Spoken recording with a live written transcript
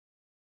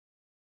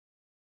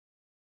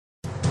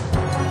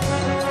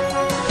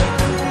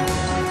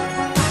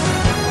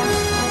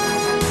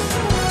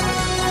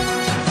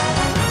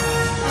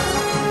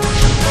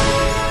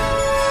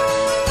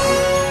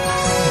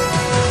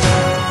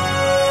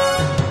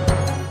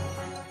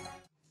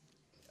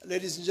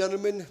Ladies and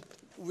gentlemen,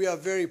 we are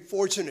very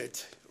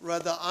fortunate,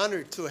 rather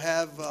honored to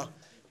have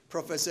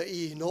Professor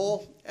Lee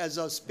No as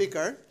our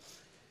speaker.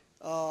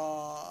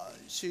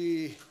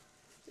 She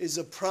is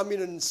a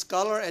prominent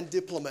scholar and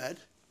diplomat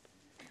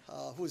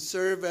who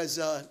served as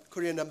a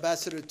Korean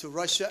ambassador to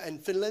Russia and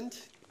Finland.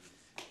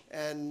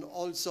 And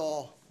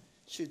also,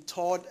 she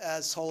taught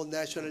at Seoul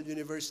National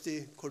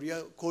University,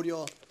 Korea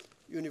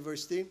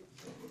University,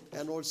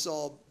 and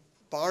also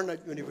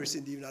Barnard University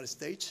in the United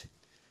States.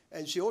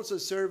 And she also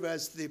served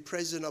as the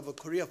president of a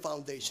Korea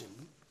Foundation.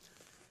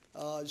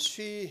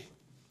 She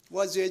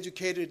was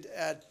educated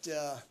at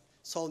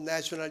Seoul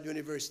National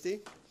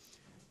University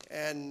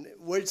and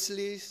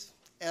Wellesley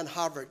and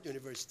Harvard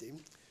University.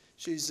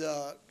 She's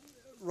a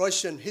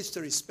Russian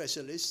history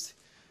specialist,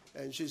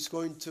 and she's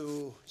going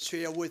to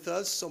share with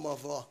us some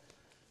of her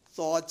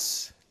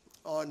thoughts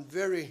on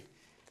very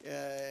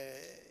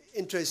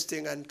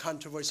interesting and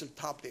controversial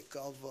topic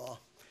of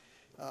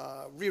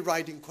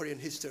rewriting Korean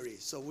history.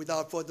 So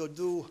without further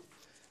ado,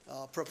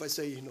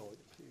 Professor Lee No.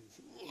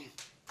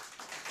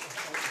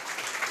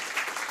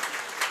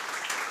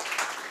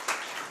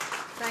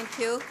 Thank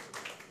you.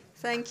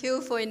 Thank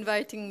you for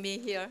inviting me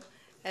here.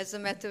 As a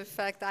matter of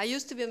fact, I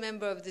used to be a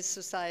member of this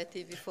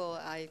society before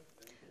I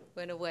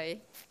went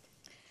away.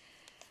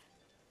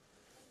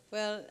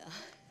 Well,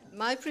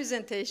 my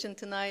presentation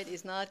tonight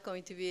is not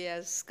going to be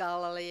as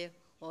scholarly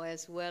or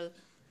as well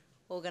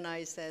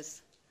organized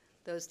as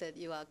those that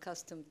you are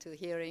accustomed to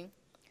hearing.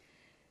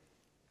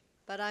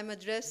 But I'm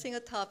addressing a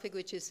topic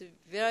which is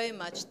very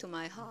much to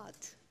my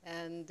heart.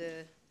 And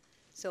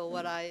so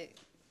what I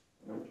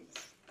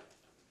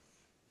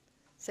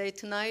say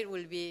tonight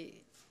will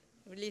be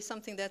really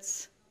something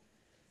that's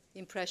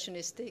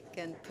impressionistic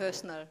and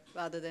personal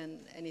rather than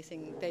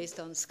anything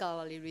based on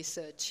scholarly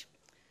research.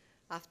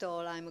 After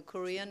all, I'm a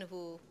Korean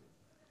who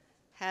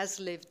has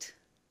lived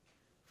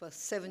for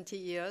 70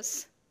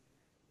 years.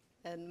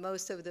 And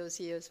most of those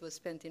years were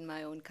spent in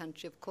my own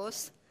country, of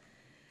course.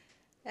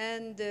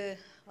 And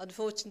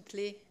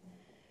unfortunately,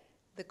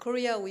 the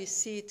Korea we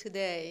see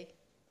today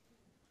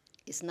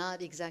is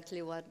not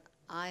exactly what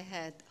I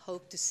had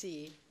hoped to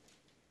see.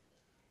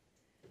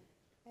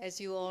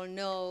 As you all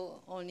know,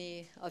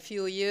 only a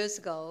few years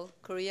ago,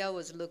 Korea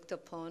was looked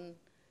upon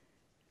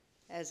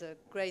as a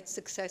great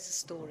success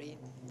story.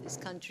 This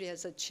country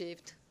has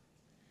achieved,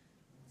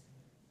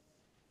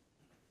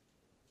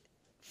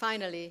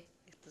 finally,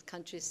 the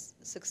country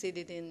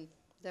succeeded in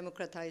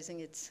democratizing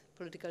its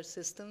political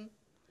system,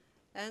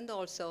 and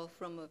also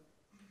from a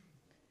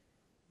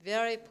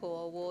very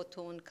poor,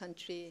 war-torn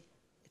country,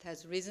 it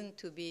has risen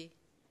to be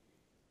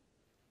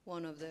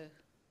one of the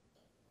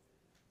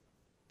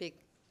big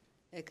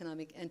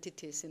economic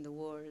entities in the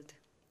world.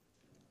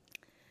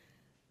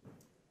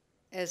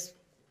 As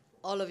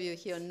all of you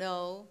here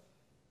know,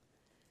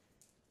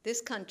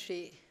 this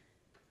country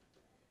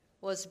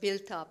was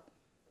built up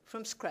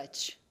from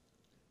scratch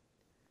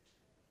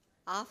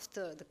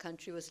after the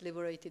country was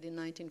liberated in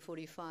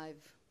 1945.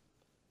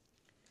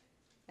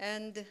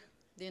 And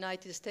the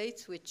United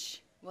States,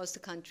 which was the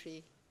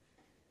country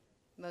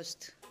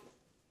most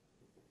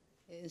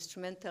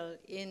instrumental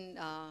in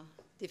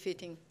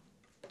defeating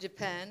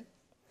Japan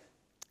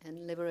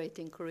and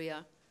liberating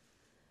Korea,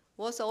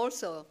 was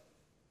also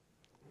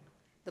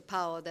the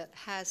power that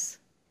has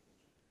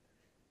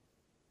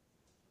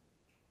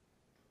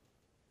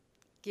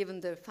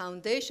given the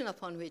foundation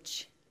upon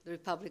which the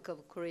Republic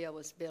of Korea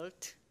was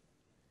built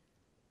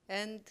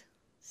and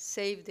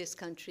saved this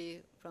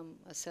country from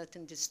a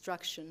certain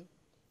destruction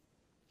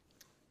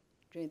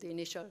during the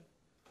initial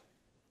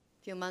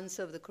few months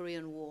of the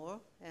Korean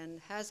War, and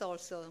has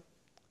also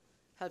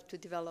helped to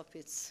develop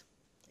its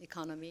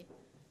economy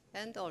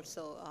and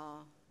also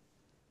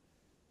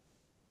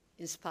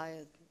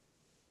inspired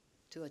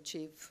to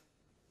achieve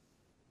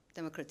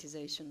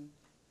democratization.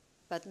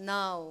 But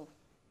now,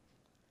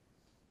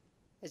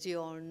 as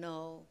you all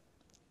know,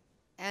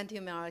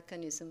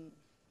 anti-Americanism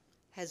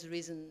has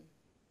risen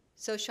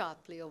so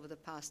sharply over the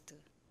past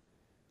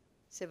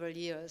several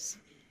years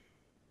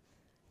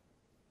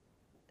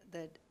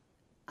that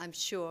I'm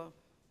sure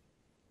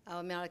our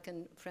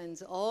American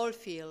friends all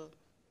feel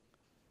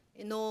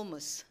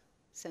enormous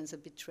sense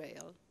of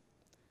betrayal.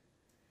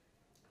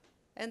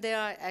 And there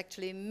are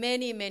actually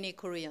many, many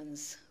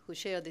Koreans who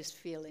share this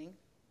feeling.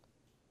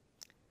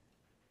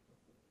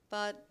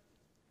 But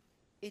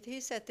it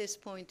is at this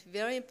point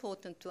very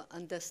important to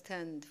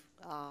understand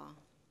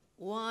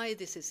why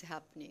this is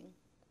happening,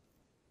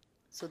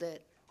 so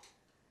that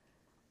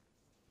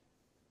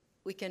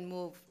we can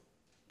move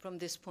from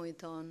this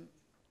point on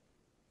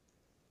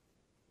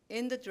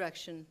in the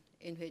direction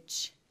in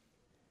which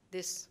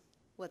this,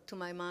 what to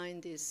my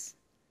mind is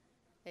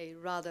a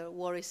rather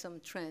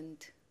worrisome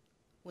trend,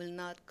 will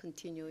not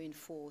continue in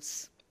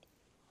force.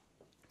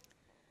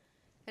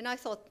 And I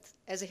thought,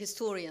 as a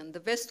historian, the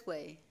best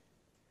way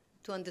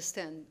to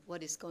understand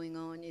what is going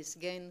on is,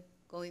 again,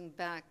 going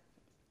back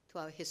to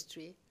our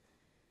history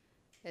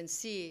and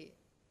see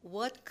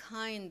what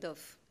kind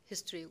of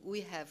history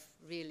we have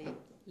really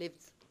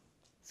lived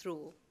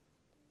through.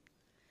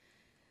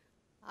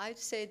 I'd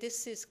say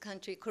this is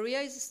country.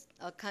 Korea is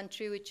a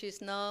country which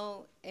is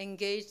now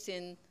engaged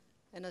in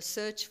a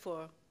search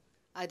for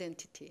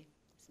identity.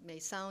 It may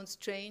sound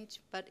strange,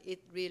 but it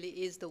really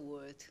is the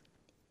word.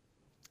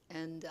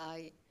 And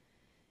I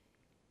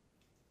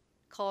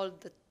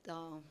called the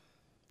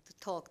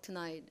talk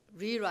tonight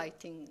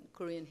Rewriting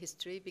Korean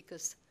History,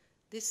 because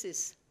this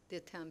is the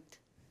attempt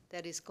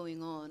that is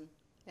going on.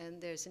 And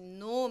there's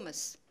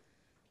enormous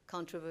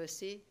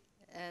controversy,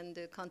 and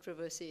the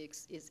controversy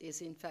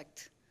is in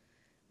fact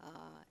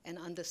an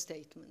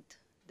understatement.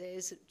 There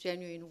is a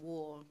genuine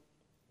war.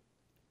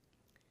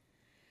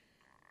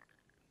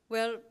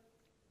 Well,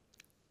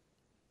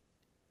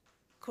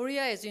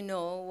 Korea, as you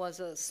know, was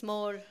a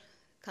small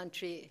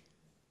country,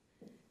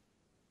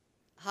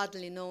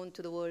 hardly known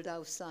to the world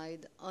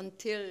outside,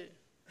 until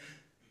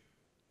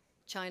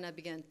China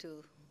began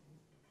to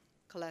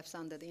collapse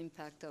under the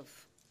impact of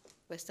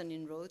Western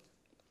inroad.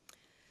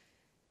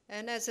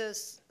 And as a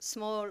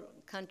small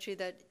country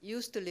that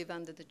used to live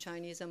under the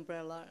Chinese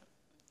umbrella,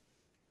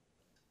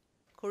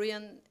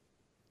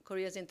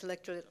 Korea's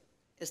intellectual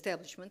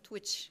establishment,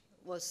 which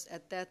was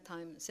at that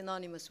time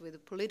synonymous with the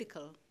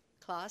political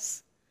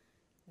class,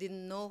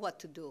 didn't know what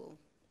to do.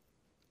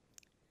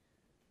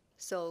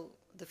 So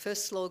the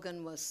first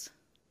slogan was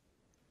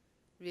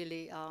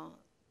really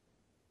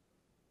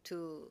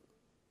to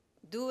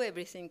do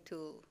everything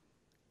to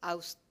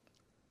oust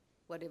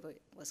whatever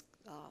was,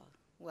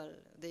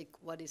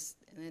 what is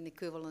an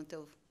equivalent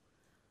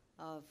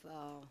of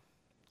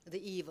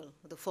the evil,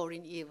 the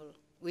foreign evil,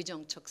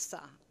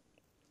 위정척사.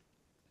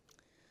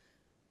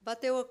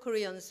 But there were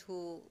Koreans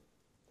who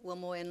were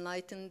more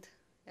enlightened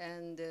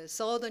and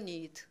saw the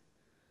need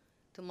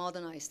to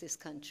modernize this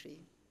country.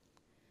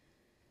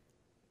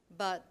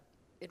 But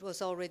it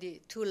was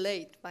already too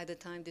late by the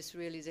time this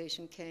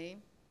realization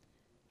came.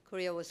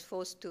 Korea was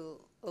forced to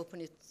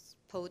open its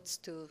ports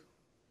to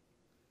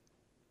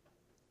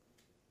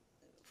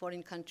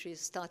foreign countries,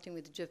 starting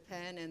with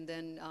Japan and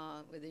then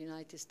with the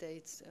United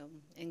States,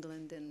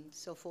 England, and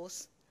so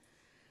forth.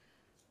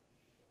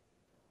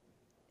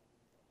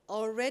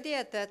 Already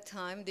at that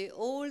time, the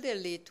old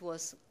elite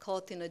was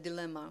caught in a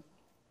dilemma,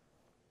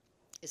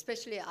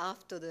 especially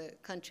after the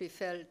country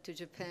fell to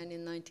Japan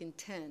in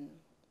 1910.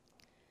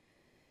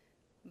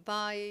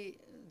 By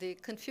the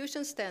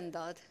Confucian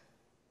standard,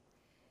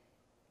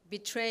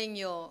 betraying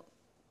your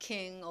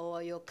king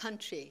or your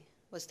country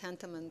was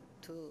tantamount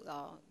to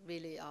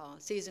really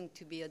ceasing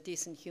to be a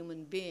decent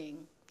human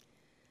being.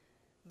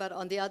 But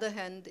on the other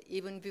hand,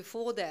 even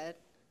before that,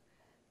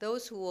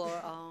 those who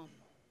were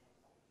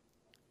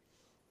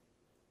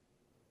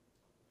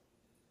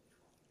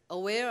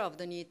aware of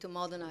the need to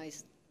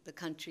modernize the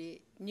country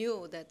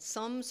knew that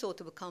some sort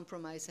of a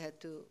compromise had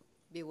to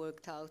be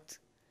worked out.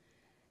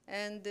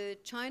 And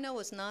China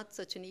was not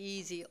such an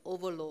easy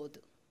overload.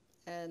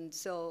 And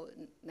so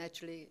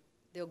naturally,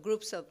 there were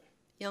groups of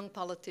young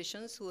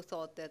politicians who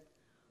thought that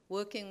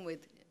working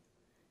with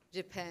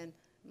Japan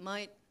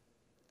might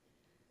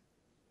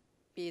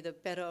be the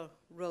better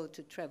road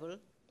to travel.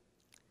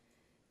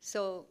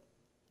 So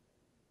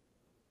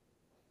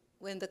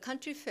when the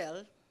country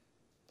fell,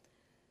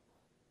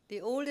 the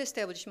old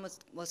establishment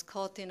was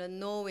caught in a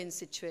no-win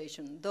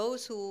situation.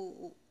 Those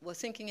who were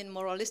thinking in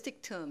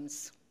moralistic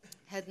terms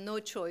had no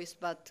choice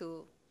but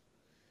to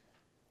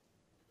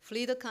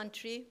flee the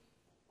country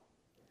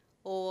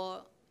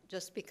or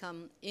just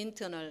become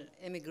internal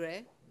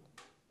emigre.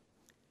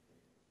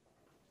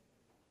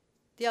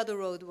 The other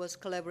road was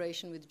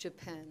collaboration with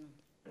Japan.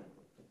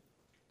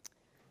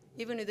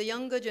 Even with the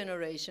younger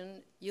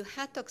generation, you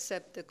had to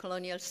accept the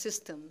colonial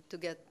system to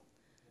get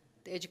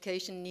the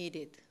education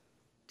needed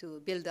to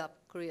build up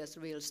Korea's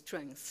real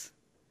strength.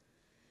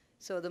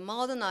 So the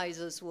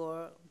modernizers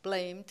were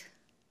blamed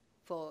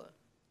for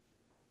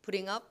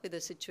putting up with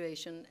the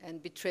situation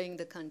and betraying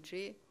the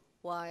country,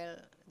 while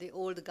the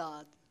old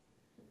guard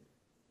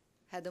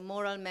had a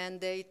moral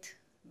mandate,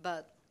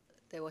 but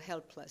they were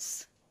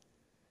helpless.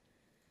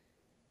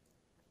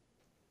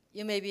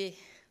 You may be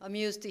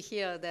amused to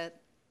hear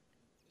that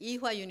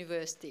Ewha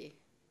University,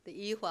 the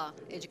Ewha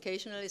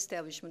educational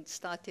establishment,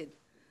 started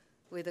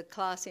with a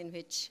class in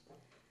which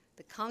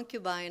the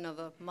concubine of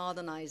a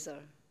modernizer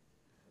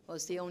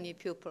was the only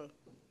pupil.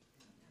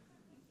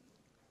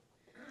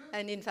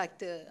 And in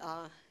fact,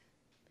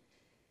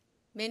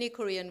 many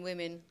Korean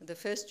women, the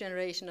first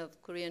generation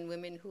of Korean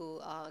women who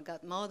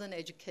got modern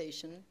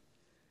education,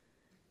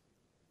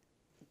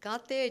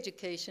 got their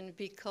education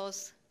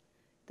because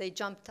they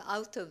jumped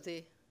out of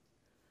the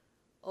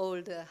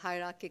old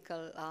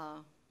hierarchical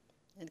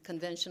and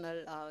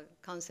conventional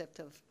concept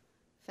of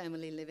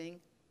family living.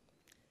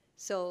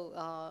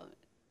 So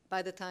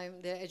by the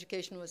time their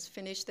education was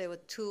finished, they were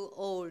too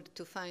old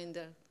to find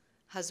a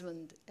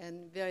husband,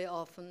 and very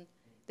often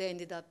they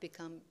ended up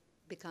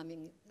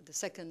becoming the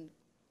second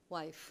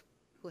wife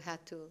who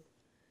had to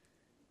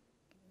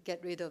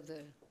get rid of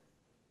the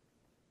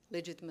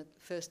legitimate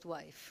first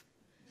wife.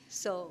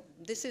 So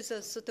this is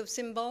a sort of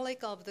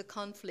symbolic of the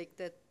conflict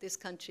that this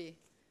country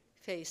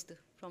faced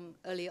from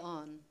early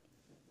on.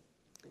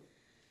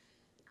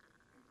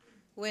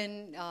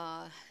 when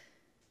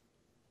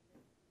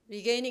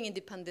regaining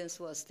independence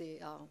was the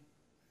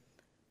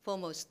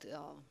foremost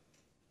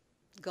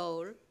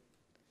goal,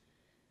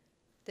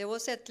 there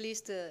was at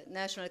least a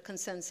national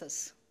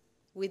consensus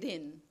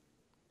within.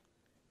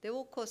 There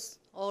were, of course,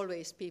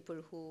 always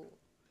people who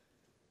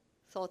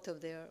thought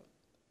of their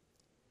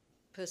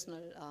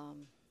personal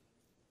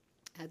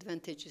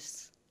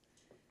advantages.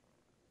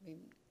 I mean,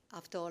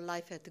 after all,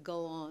 life had to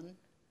go on.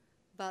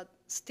 But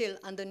still,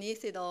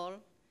 underneath it all,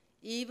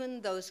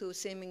 even those who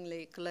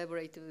seemingly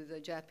collaborated with the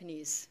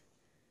Japanese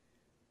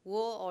were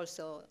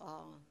also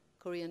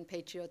Korean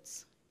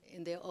patriots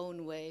in their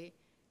own way.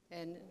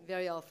 And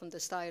very often the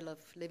style of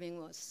living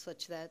was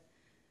such that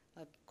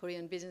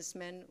Korean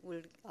businessmen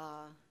will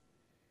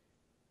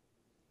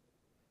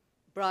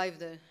bribe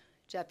the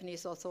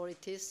Japanese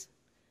authorities,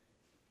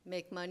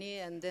 make money,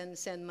 and then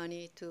send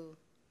money to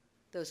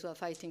those who are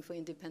fighting for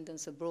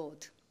independence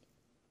abroad.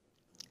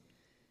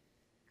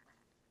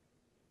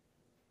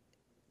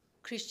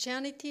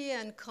 Christianity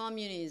and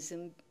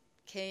communism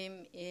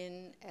came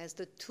in as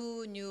the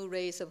two new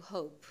rays of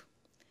hope.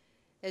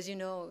 As you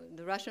know,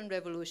 the Russian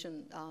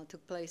Revolution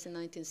took place in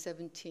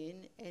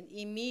 1917, and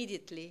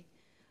immediately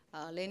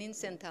Lenin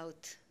sent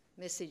out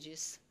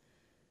messages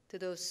to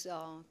those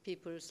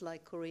peoples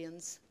like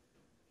Koreans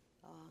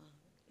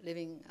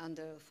living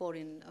under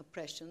foreign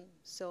oppression.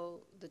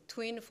 So the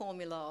twin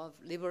formula of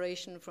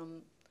liberation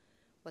from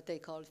what they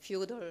call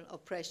feudal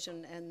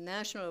oppression and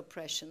national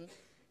oppression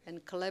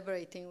and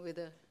collaborating with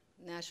the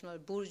national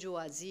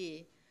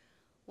bourgeoisie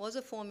was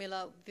a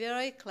formula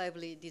very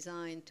cleverly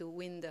designed to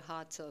win the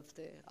hearts of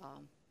the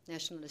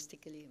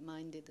nationalistically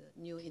minded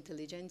new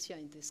intelligentsia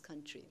in this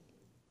country.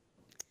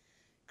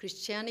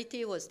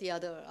 Christianity was the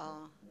other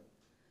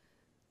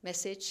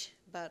message,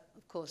 but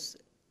of course,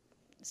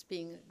 as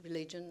being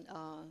religion,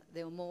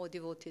 they were more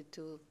devoted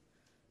to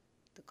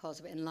the cause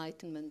of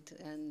enlightenment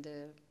and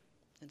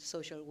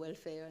social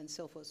welfare and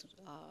so forth,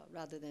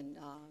 rather than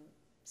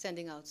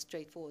sending out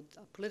straightforward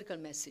political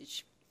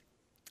message.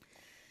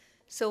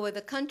 So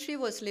the country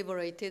was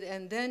liberated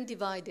and then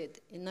divided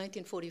in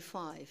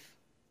 1945.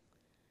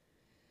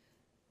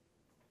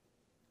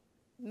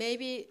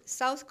 Maybe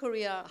South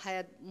Korea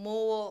had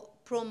more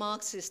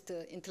pro-Marxist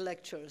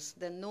intellectuals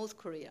than North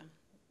Korea,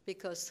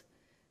 because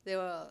there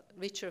were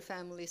richer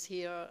families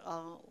here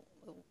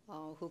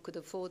who could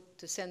afford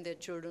to send their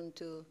children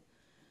to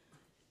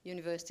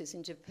universities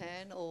in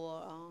Japan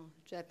or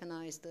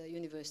Japanize the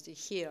university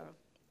here.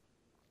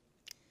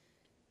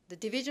 The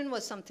division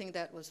was something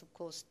that was, of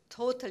course,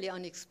 totally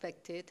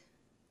unexpected,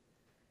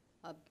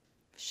 a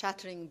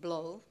shattering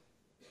blow.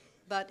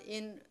 But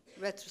in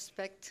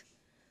retrospect,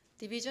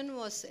 division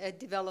was a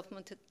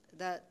development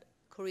that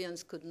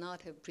Koreans could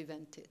not have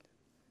prevented.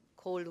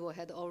 Cold War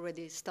had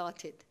already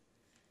started.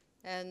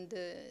 And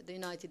the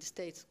United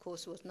States, of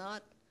course, was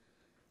not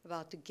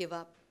about to give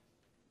up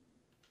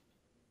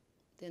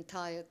the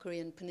entire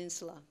Korean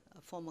peninsula,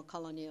 a former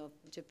colony of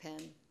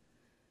Japan,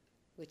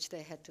 which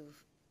they had to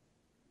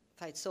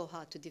fight so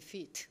hard to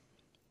defeat.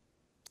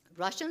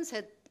 Russians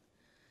had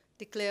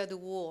declared the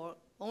war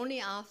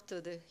only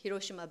after the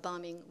Hiroshima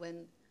bombing,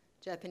 when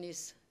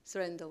Japanese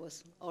surrender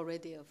was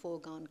already a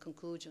foregone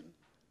conclusion.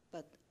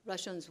 But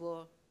Russians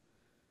were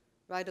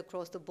right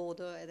across the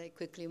border, and they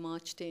quickly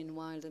marched in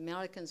while the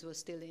Americans were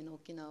still in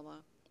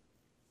Okinawa.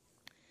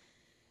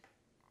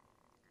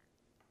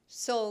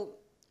 So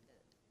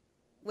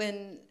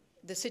when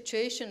the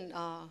situation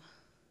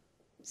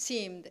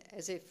seemed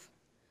as if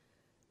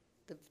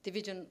the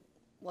division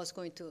was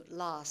going to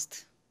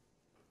last,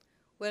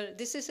 well,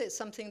 this is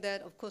something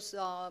that, of course,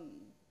 the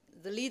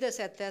leaders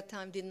at that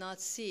time did not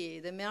see.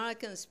 The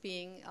Americans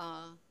being,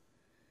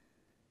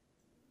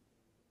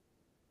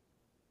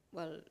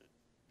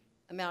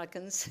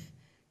 Americans,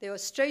 they were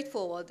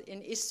straightforward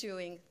in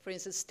issuing, for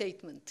instance,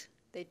 statement.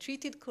 They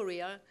treated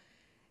Korea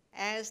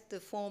as the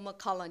former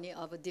colony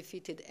of a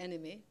defeated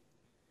enemy,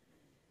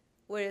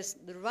 whereas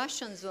the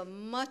Russians were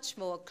much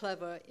more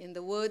clever in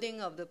the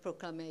wording of the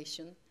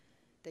proclamation.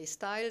 They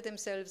styled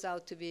themselves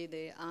out to be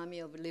the army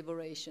of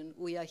liberation.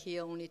 We are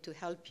here only to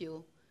help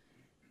you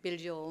build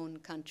your own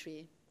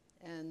country,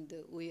 and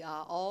we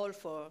are all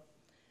for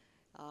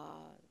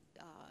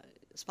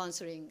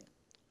sponsoring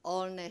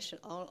all-party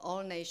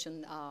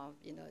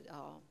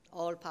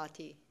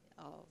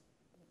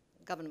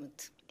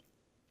government.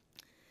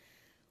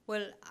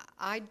 Well,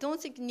 I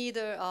don't think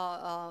neither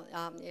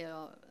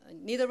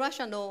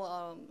Russia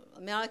nor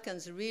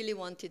Americans really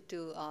wanted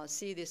to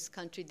see this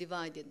country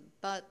divided,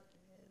 but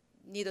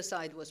neither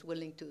side was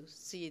willing to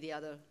see the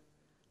other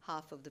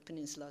half of the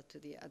peninsula to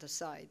the other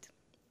side.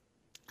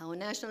 Our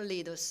national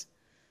leaders,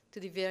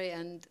 to the very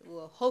end,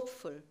 were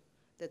hopeful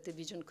that the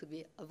division could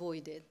be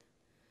avoided.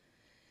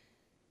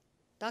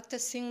 Dr.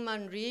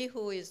 Syngman Rhee,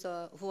 who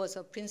was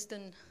a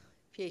Princeton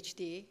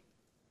Ph.D.,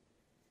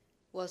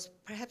 was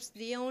perhaps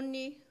the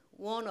only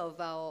one of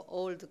our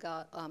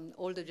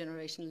older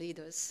generation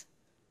leaders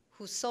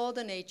who saw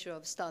the nature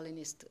of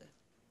Stalinist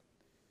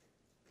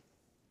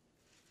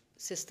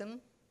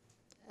system,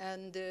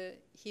 and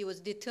he was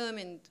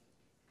determined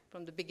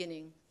from the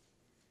beginning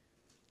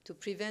to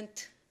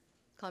prevent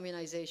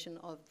communization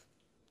of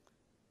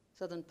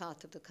southern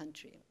part of the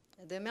country.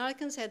 The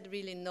Americans had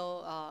really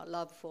no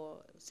love for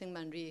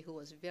Syngman Rhee, who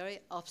was very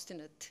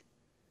obstinate,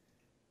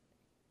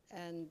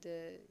 and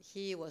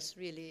he was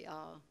really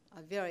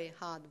a very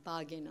hard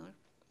bargainer.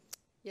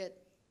 Yet,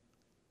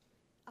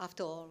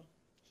 after all,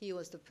 he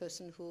was the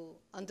person who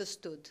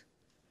understood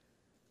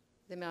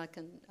the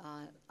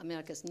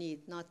America's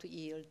need not to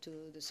yield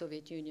to the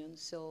Soviet Union.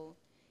 So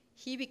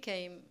he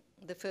became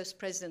the first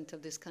president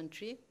of this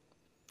country,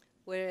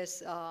 whereas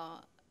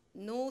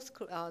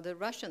the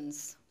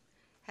Russians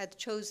had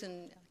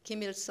chosen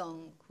Kim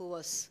Il-sung, who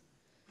was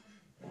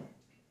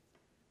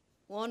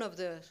one of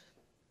the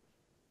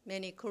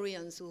many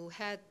Koreans who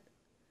had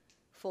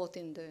fought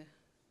in the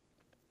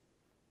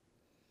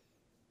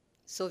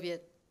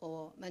Soviet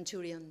or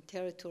Manchurian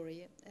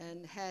territory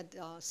and had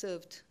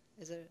served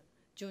as a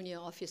junior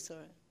officer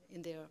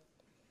in their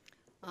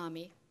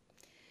army.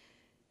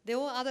 There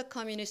were other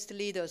communist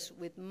leaders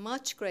with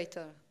much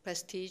greater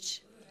prestige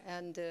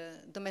and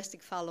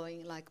domestic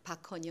following, like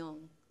Park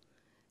Chung-hee.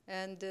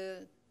 And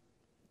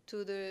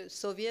to the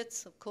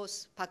Soviets, of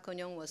course, Park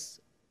Chung-hee was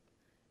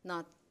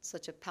not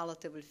such a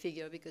palatable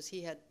figure because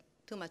he had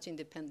too much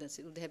independence.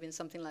 It would have been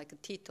something like a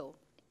Tito.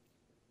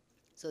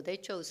 So they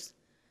chose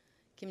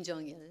Kim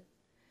Jong-il.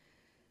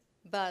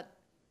 But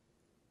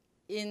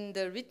in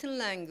the written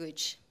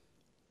language,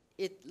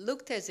 it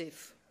looked as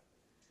if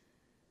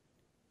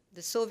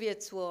the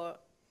Soviets were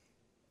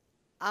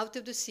out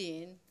of the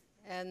scene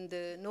and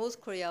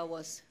North Korea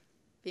was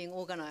being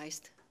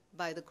organized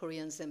by the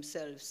Koreans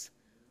themselves,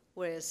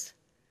 whereas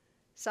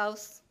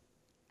South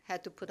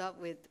had to put up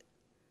with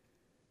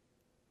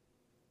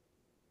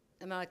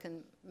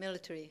American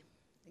military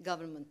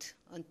government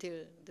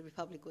until the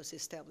Republic was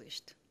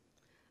established.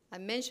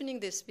 I'm mentioning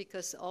this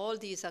because all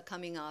these are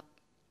coming up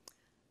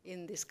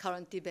in this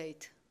current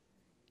debate,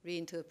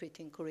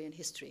 reinterpreting Korean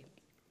history.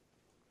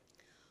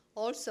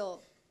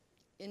 Also,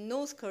 in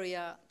North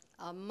Korea,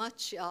 a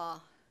much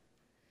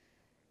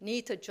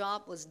neater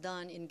job was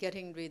done in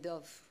getting rid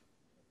of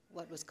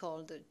what was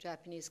called the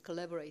Japanese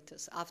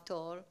collaborators. After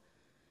all,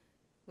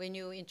 when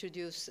you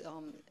introduce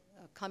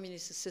a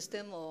communist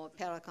system or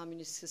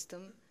para-communist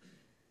system,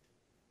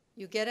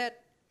 you get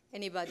at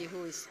anybody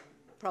who is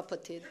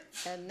propertied,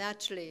 and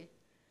naturally,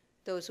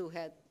 those who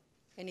had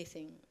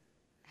anything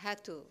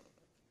had to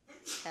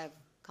have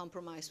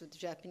compromise with the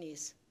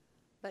Japanese.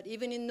 But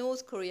even in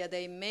North Korea,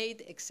 they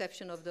made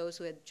exception of those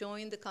who had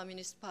joined the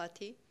Communist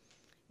Party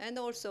and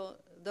also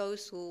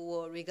those who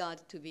were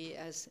regarded to be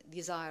as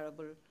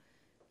desirable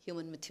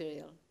human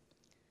material.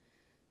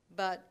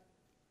 But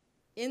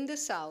in the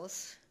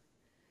South,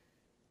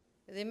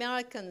 the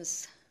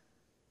Americans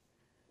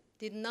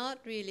did not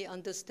really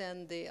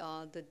understand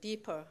the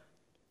deeper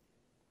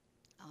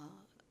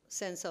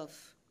sense of,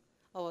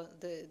 or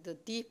the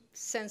deep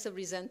sense of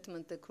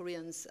resentment the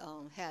Koreans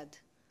had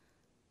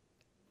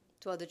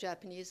toward the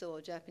Japanese or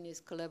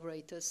Japanese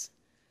collaborators.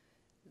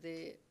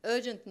 The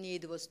urgent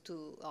need was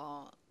to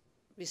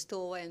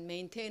restore and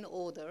maintain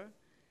order,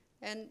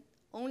 and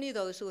only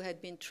those who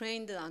had been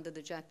trained under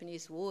the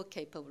Japanese were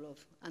capable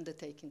of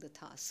undertaking the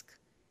task.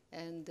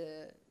 And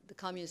the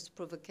communist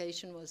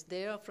provocation was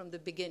there from the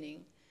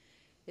beginning.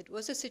 It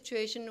was a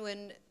situation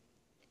when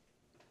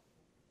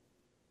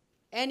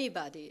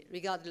anybody,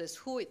 regardless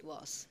who it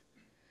was,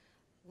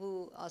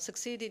 who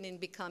succeeded in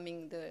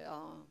becoming the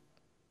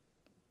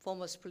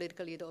foremost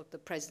political leader of the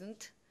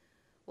president,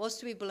 was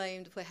to be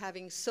blamed for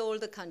having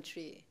sold the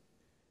country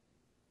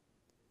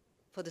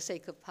for the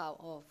sake of power,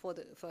 or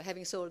for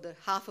having sold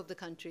half of the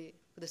country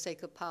for the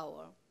sake of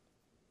power.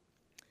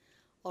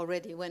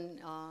 Already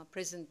when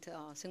President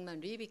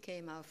Syngman Rhee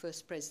became our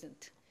first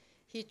president,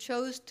 he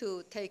chose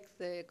to take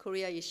the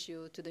Korea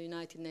issue to the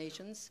United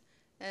Nations,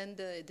 and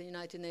the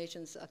United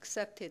Nations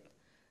accepted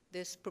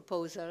this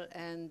proposal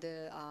and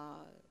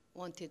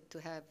wanted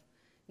to have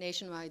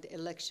nationwide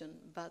election,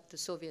 but the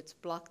Soviets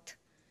blocked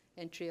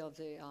entry of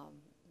the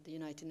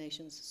United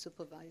Nations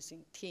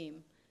supervising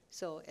team.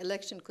 So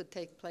election could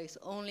take place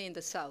only in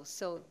the South.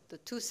 So the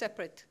two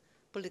separate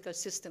political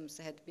systems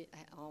had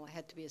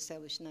to be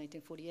established in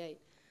 1948.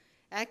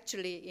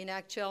 Actually, in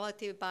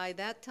actuality, by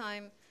that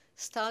time,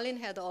 Stalin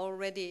had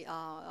already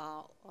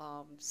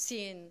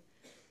seen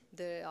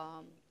the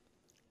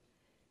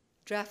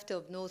draft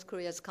of North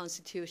Korea's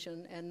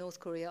constitution, and North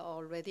Korea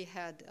already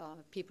had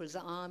People's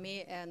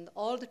Army and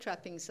all the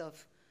trappings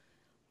of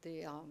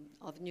the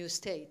new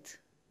state.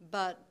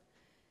 But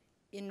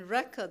in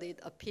record, it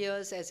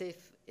appears as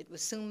if it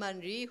was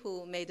Syngman Rhee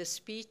who made a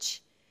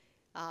speech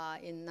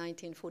in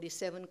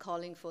 1947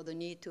 calling for the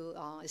need to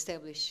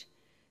establish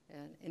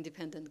an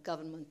independent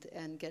government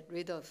and get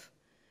rid of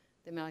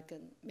the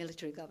American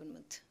military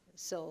government.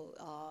 So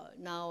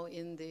now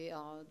in the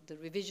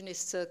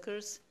revisionist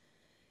circles,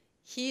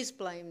 he's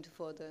blamed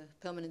for the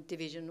permanent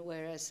division,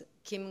 whereas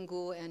Kim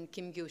Gu and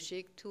Kim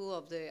Gyu-sik, two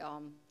of the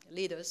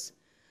leaders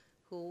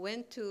who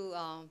went to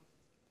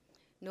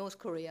North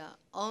Korea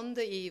on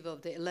the eve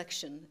of the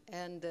election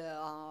and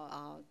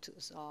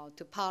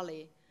to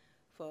parley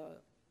for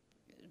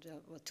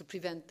to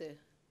prevent the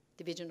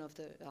division of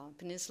the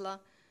peninsula,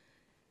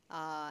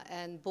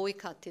 and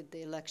boycotted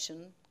the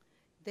election.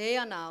 They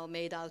are now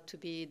made out to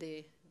be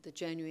the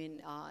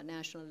genuine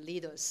national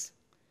leaders.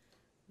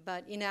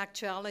 But in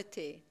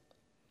actuality,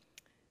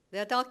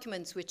 there are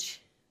documents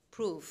which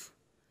prove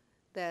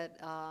that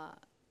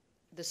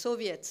the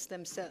Soviets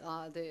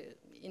themselves,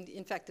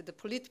 in fact, the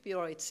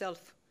Politburo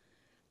itself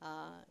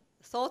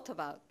thought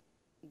about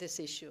this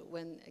issue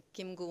when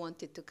Kim Gu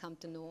wanted to come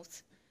to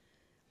North.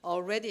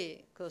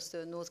 Already, because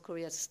the North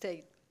Korea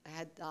state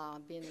had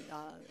been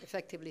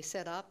effectively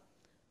set up,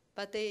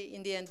 but they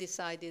in the end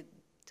decided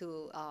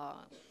to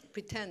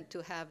pretend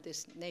to have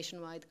this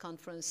nationwide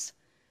conference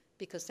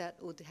because that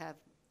would have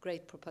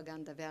great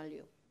propaganda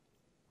value.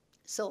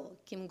 So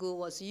Kim Gu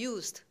was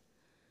used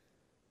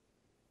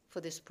for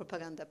this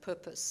propaganda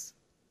purpose.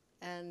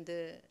 And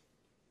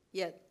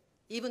yet,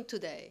 even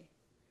today,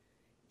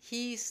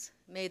 he's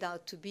made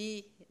out to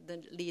be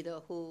the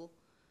leader who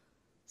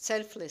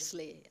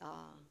selflessly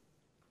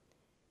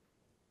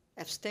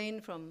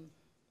abstained from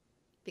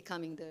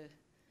becoming the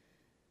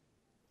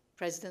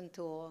president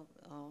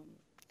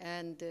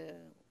and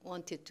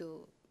wanted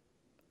to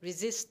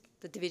resist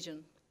the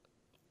division.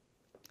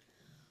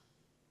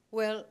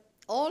 Well,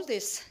 all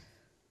this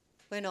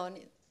went on,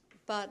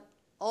 but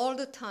all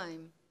the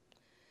time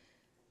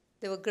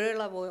there were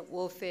guerrilla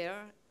warfare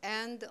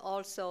and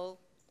also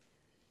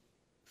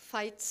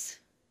fights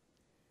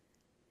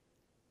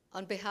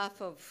on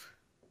behalf of,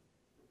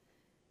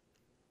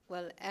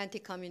 well,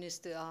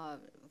 anti-communist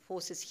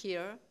forces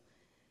here,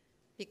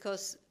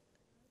 because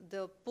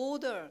the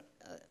border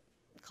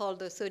called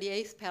the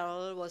 38th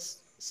parallel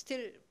was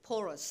still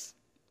porous.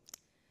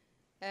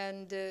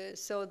 And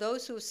so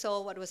those who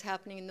saw what was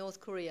happening in North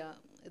Korea,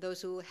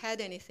 those who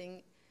had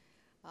anything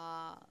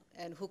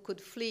and who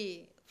could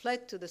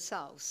fled to the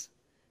south.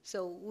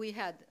 So we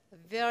had a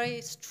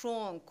very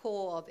strong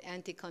core of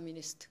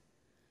anti-communist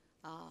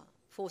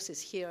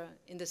forces here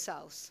in the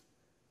south.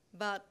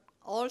 But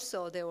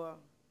also there were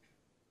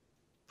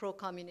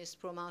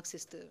pro-communist,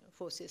 pro-Marxist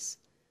forces,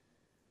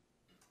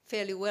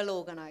 fairly well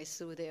organized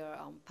through their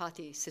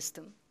party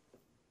system.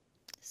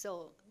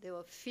 So there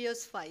were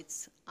fierce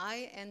fights.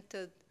 I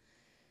entered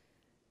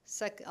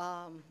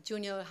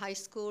junior high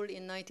school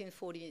in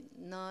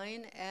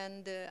 1949,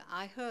 and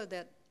I heard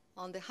that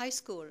on the high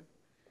school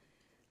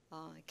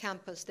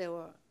campus there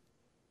were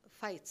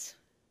fights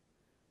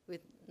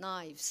with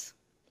knives.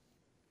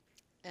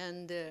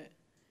 And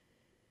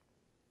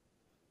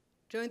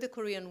during the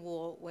Korean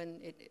War, when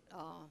it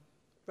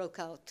broke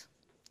out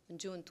on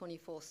June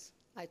 25th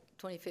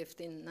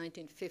in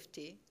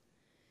 1950,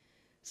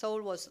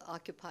 Seoul was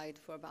occupied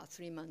for about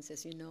 3 months,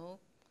 as you know.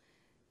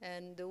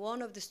 And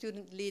one of the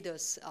student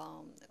leaders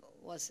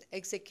was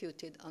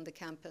executed on the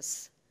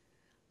campus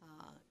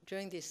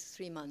during these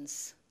 3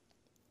 months.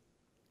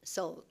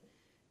 So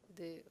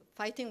the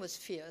fighting was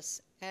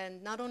fierce.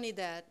 And not only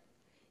that,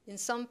 in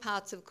some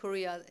parts of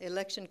Korea,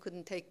 election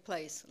couldn't take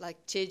place,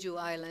 like Jeju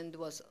Island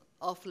was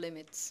off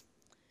limits.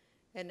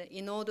 And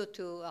in order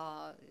to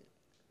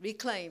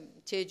reclaim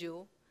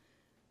Jeju,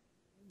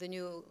 the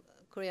new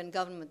Korean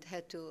government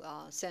had to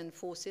send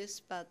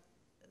forces, but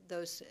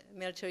those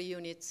military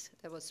units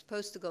that were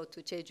supposed to go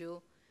to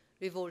Jeju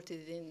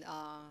revolted in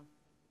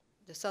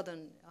the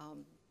southern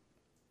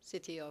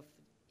city of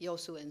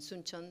Yeosu and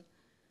Suncheon.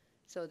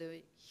 So there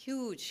was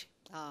huge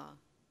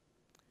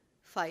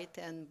fight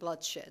and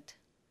bloodshed.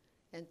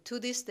 And to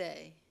this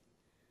day,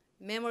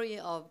 memory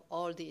of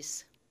all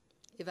these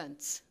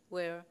events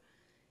where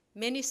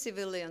many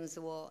civilians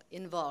were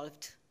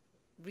involved,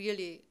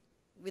 really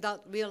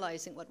without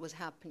realizing what was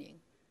happening.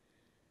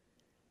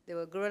 There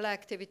were guerrilla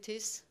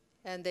activities,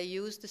 and they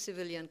used the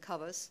civilian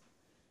covers.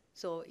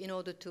 So in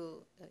order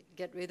to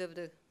get rid of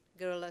the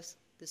guerrillas,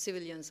 the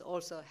civilians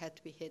also had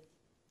to be hit,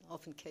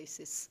 often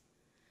cases.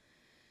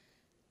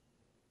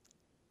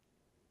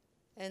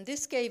 And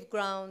this gave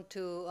ground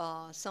to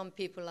some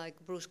people like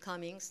Bruce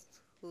Cummings,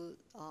 who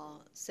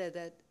said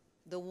that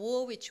the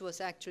war, which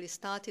was actually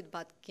started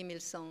by Kim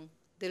Il-sung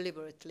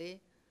deliberately,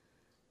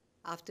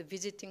 after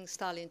visiting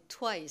Stalin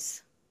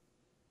twice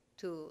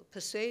to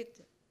persuade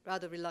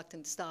rather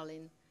reluctant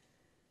Stalin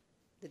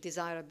the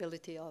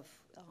desirability of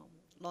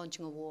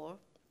launching a war.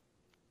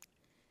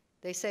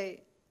 They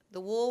say the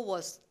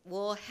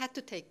war had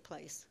to take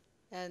place,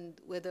 and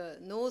whether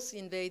North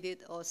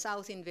invaded or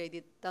South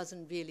invaded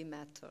doesn't really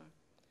matter.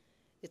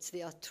 It's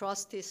the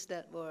atrocities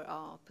that were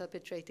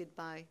perpetrated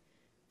by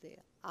the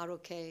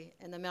ROK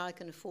and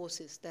American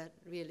forces that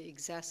really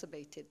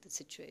exacerbated the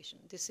situation.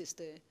 This is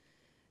the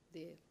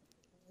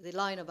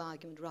line of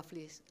argument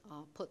roughly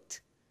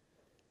put,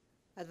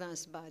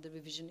 advanced by the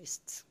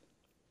revisionists.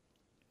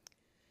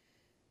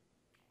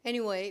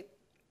 Anyway,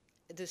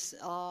 this,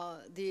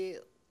 the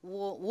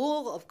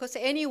war, of course,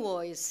 any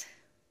war is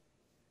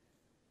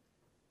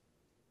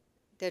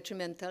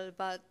detrimental,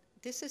 but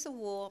this is a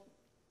war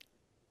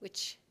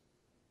which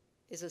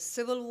is a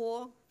civil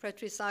war,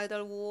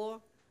 fratricidal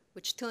war,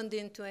 which turned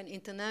into an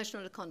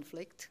international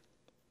conflict.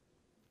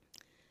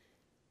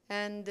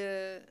 And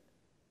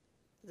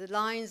the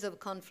lines of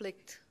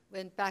conflict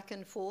went back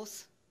and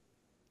forth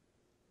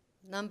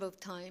a number of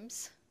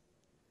times.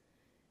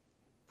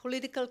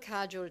 Political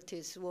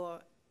casualties were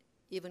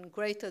even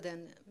greater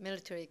than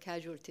military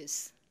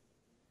casualties.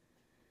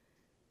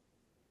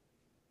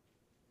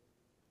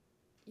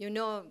 You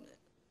know,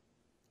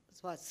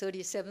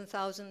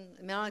 37,000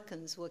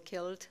 Americans were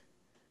killed,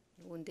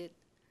 wounded,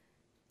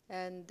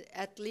 and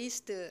at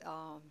least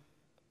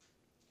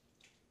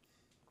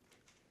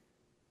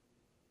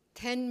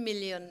 10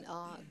 million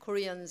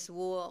Koreans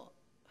were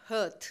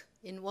hurt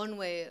in one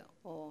way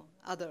or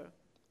other.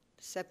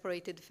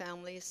 Separated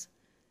families,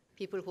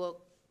 people who were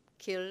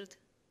killed,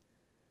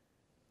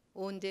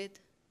 wounded.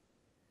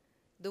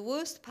 The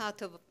worst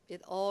part of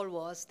it all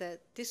was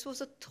that this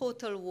was a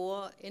total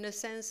war in a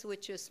sense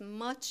which is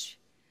much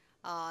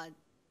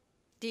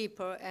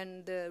deeper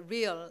and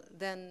real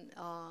than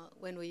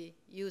when we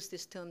use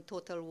this term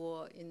total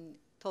war in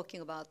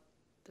talking about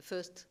the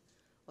First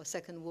or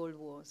Second World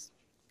Wars.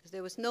 Because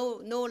there was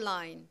no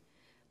line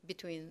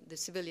between the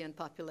civilian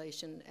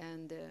population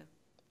and the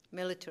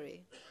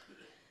military.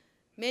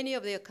 Many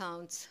of the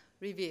accounts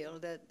reveal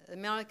that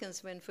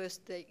Americans, when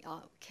first they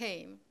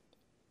came,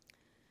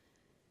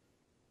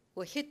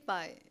 were hit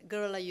by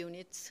guerrilla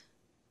units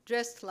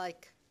dressed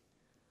like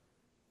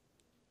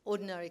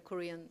ordinary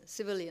Korean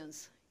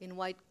civilians in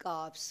white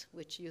garbs,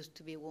 which used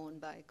to be worn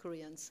by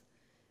Koreans.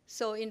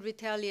 So in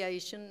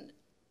retaliation,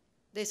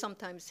 they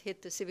sometimes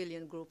hit the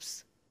civilian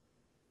groups,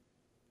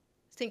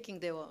 thinking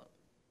they were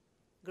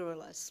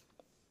guerrillas.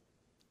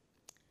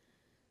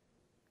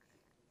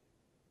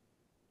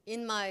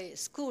 In my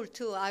school,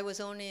 too, I was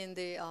only in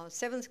the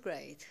 7th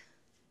grade.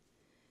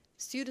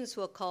 Students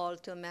were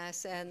called to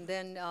mass and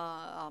then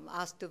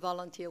asked to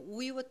volunteer.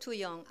 We were too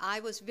young. I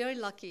was very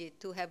lucky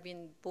to have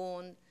been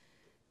born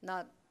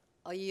not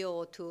a year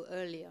or two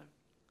earlier.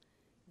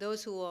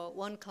 Those who were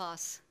one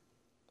class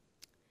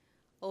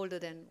older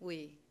than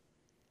we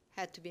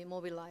had to be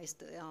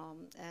mobilized,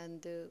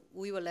 and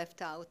we were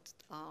left out,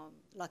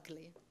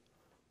 luckily.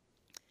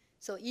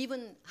 So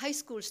even high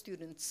school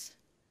students,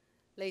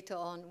 later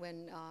on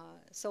when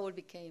Seoul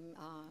became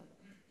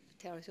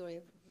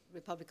territorial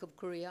Republic of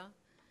Korea,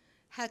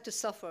 had to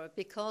suffer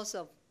because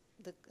of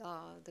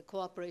the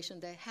cooperation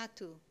they had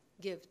to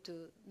give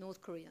to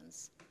North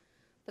Koreans.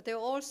 But there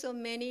were also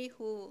many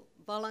who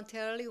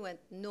voluntarily went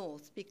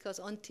north because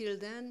until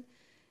then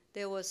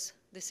there was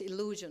this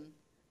illusion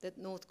that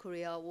North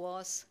Korea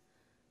was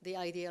the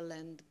ideal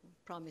land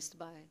promised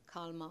by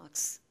Karl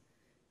Marx,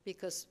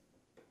 because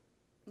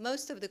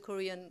most of the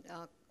Korean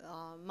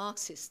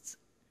Marxists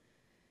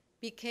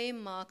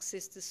became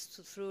Marxists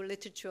through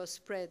literature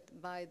spread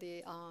by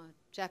the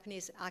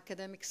Japanese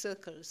academic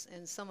circles,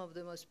 and some of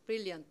the most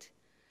brilliant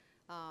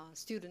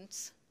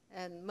students,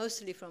 and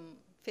mostly from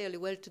fairly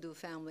well-to-do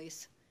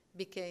families,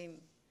 became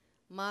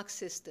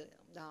Marxist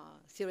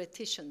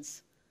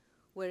theoreticians,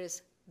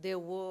 whereas there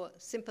were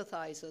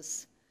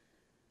sympathizers,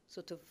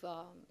 sort of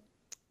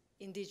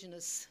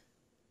indigenous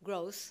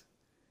growth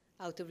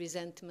out of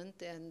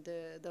resentment, and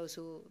those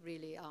who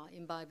really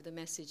imbibe the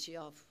message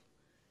of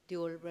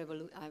dual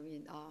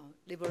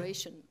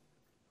liberation.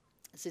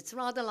 So it's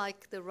rather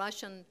like the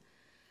Russian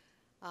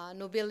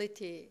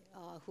nobility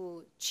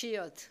who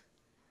cheered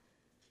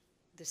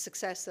the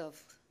success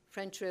of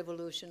French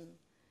Revolution,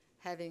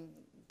 having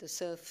the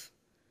serf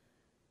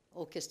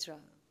orchestra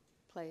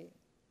play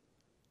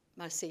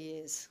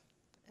Marseillaise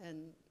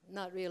and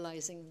not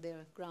realizing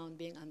their ground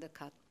being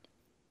undercut.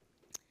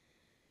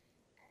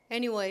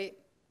 Anyway,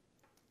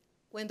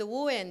 when the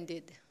war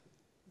ended,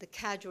 the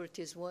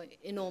casualties were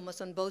enormous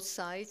on both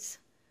sides,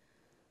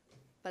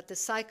 but the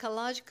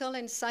psychological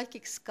and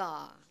psychic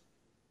scars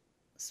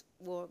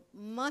were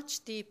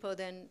much deeper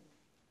than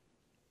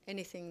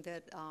anything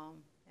that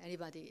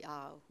anybody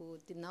who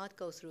did not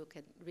go through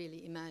can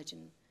really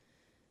imagine.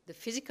 The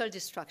physical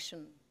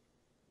destruction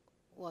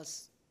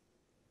was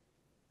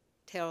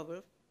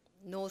terrible.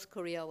 North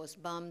Korea was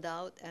bombed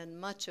out, and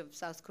much of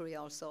South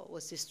Korea also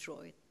was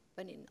destroyed.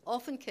 But in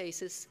often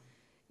cases,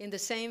 in the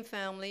same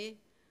family,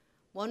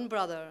 one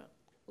brother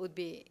would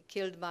be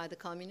killed by the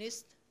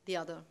communists, the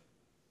other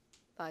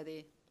by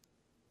the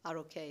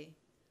ROK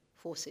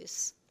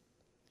forces.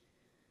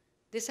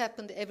 This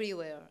happened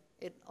everywhere.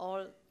 It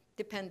all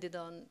depended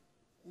on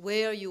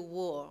where you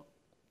were.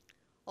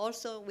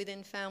 Also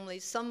within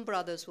families, some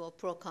brothers were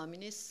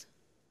pro-communist,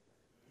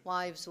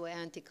 wives were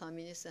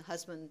anti-communist, and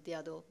husband the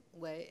other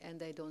way, and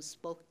they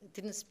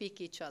didn't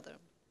speak each other.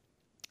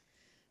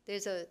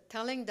 There's a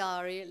telling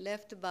diary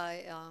left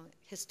by a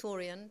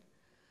historian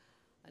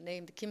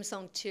named Kim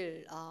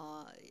Sung-chil,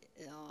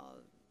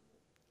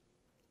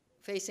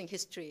 Facing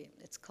History,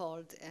 it's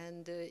called,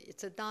 and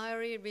it's a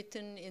diary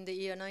written in the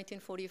year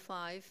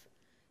 1945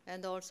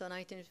 and also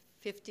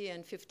 1950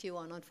 and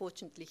 51.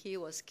 Unfortunately, he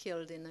was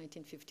killed in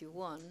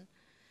 1951.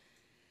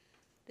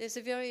 There's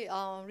a very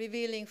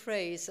revealing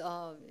phrase,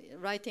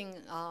 writing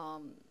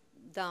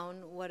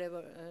down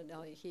whatever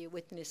he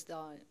witnessed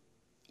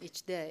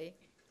each day.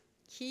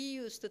 He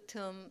used the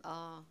term,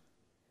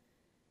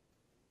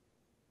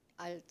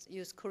 I'll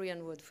use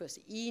Korean word first.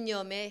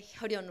 이념의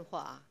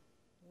혈연화,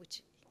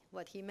 which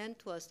what he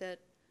meant was that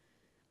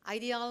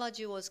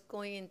ideology was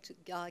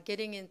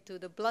getting into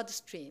the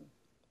bloodstream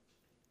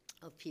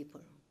of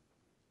people.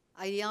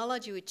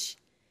 Ideology, which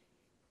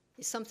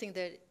is something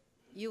that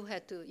you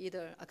had to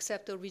either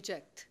accept or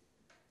reject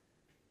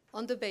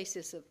on the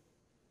basis of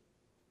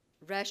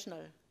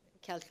rational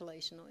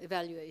calculation or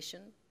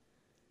evaluation.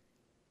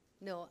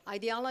 No,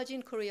 ideology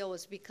in Korea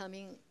was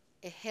becoming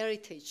a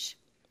heritage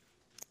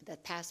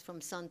that passed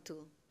from son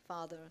to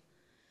father.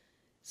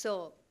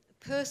 So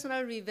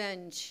personal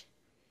revenge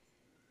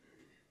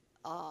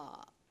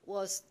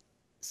was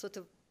sort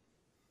of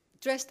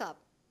dressed up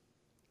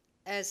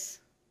as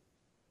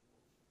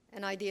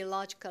an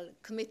ideological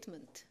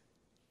commitment.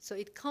 So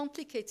it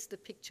complicates the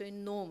picture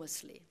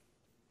enormously.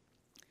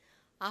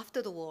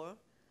 After the war,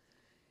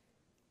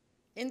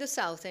 in the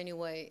South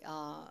anyway,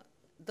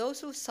 those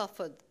who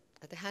suffered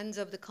at the hands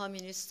of the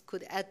communists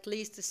could at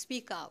least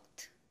speak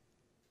out.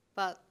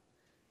 But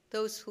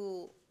those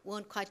who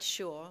weren't quite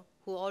sure,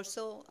 who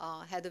also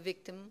had a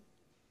victim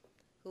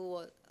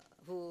who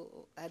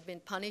had been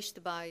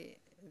punished by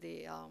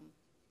the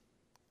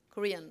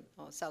Korean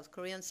or South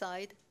Korean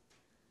side,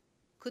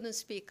 couldn't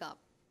speak up.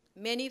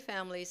 Many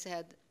families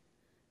had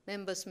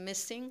members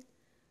missing,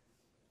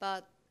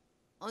 but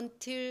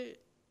until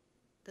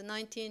the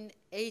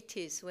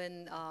 1980s,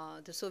 when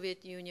the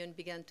Soviet Union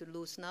began to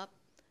loosen up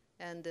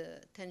and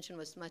the tension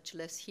was much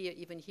less here,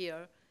 even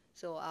here,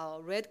 so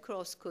our Red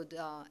Cross could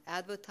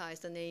advertise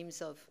the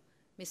names of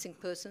missing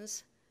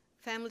persons,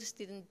 families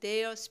didn't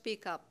dare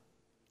speak up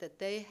that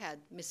they had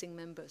missing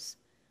members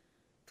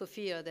for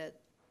fear that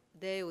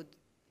they would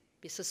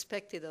be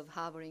suspected of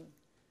harboring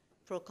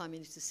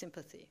pro-communist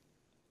sympathy.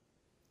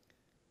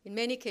 In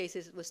many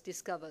cases, it was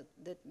discovered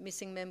that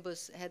missing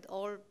members had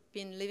all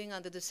been living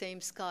under the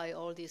same sky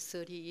all these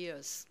 30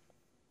 years.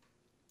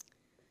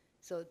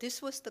 So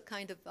this was the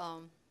kind of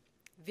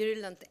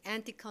virulent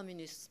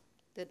anti-communism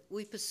that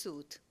we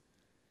pursued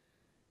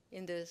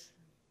in the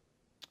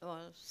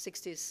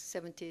 60s,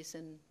 70s,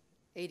 and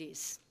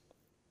 80s.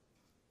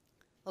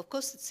 Of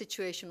course, the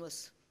situation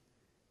was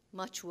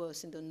much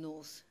worse in the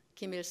North.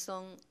 Kim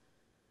Il-sung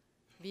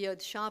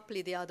veered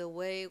sharply the other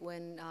way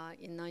when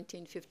in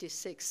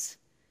 1956,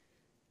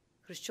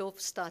 Khrushchev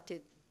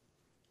started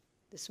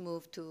this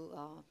move to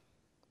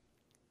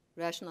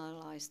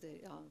rationalize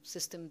the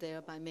system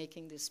there by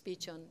making this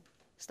speech on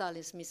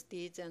Stalin's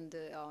misdeeds, and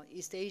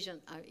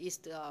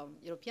East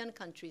European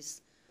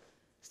countries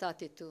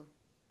started to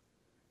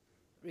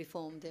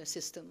reform their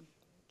system.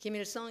 Kim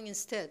Il-sung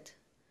instead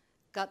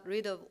got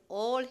rid of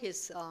all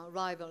his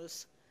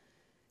rivals.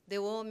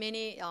 There were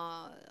many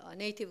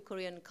native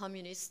Korean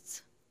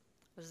communists,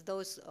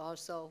 those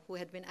also who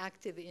had been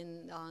active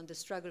in the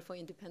struggle for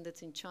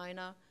independence in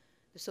China,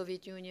 the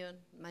Soviet Union,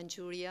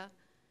 Manchuria,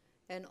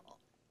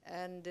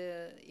 and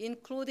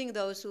including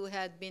those who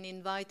had been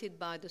invited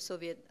by the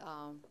Soviet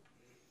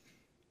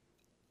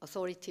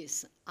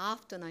authorities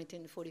after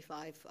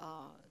 1945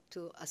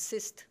 to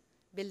assist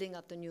building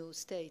up the new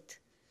state.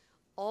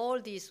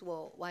 All these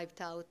were wiped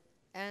out,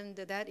 and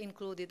that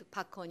included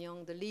Park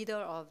Chung-hee, the leader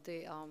of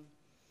the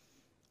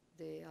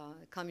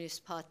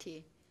Communist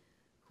Party,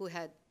 who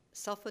had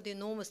suffered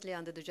enormously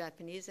under the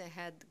Japanese and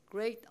had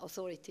great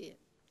authority.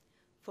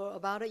 For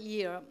about a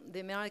year, the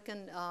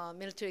American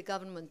military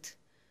government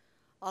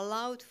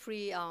allowed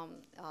free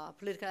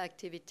political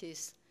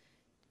activities,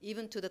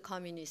 even to the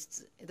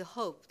communists, in the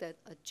hope that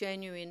a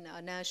genuine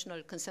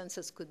national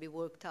consensus could be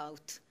worked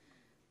out.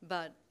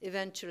 But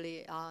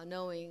eventually,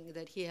 knowing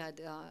that he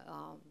had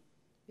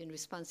been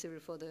responsible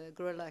for the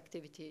guerrilla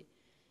activity,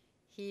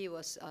 he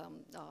was,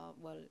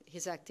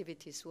 his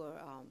activities were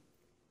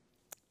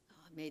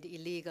made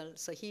illegal.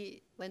 So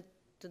he went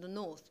to the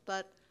North.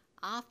 But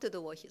after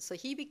the war, so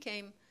he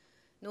became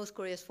North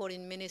Korea's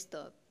foreign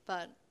minister,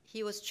 but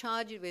he was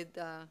charged with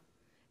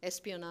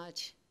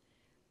espionage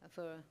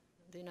for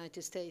the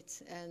United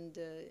States, and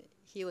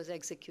he was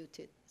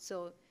executed.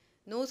 So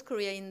North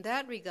Korea, in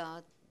that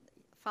regard,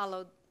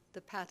 followed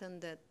the pattern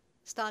that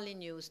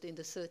Stalin used in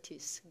the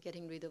 30s,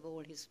 getting rid of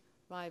all his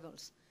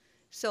rivals.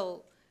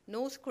 So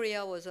North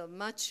Korea was a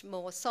much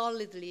more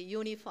solidly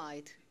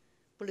unified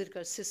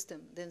political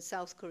system than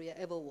South Korea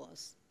ever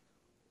was.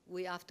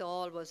 We, after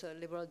all, was a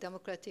liberal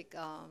democratic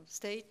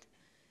state,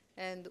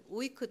 and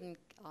we couldn't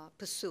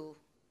pursue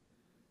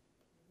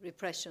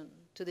repression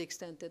to the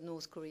extent that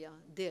North Korea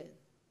did.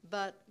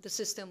 But the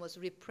system was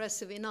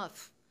repressive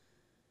enough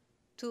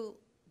to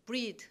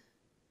breed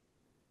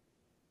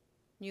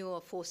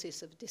newer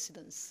forces of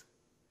dissidence.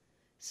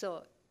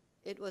 So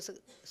it was a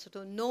sort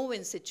of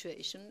no-win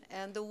situation.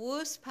 And the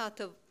worst part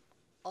of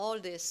all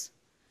this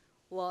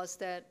was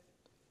that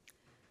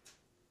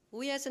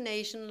we as a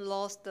nation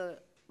lost the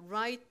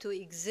right to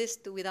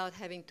exist without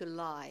having to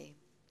lie,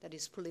 that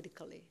is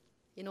politically.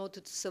 In order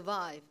to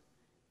survive,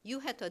 you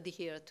had to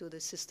adhere to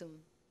the system,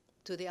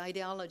 to the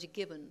ideology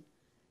given,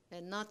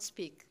 and not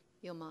speak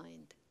your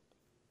mind.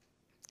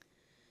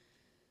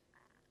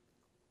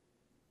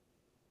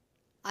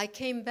 I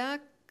came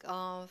back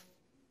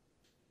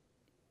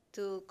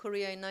to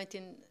Korea in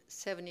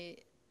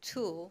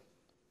 1972,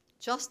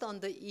 just on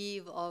the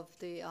eve of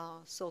the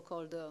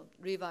so-called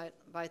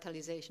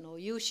revitalization or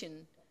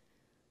Yushin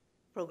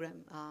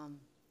program.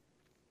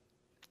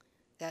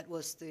 That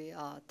was the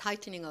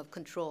tightening of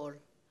control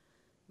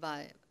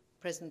by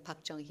President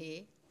Park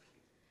Chung-hee.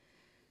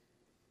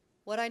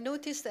 What I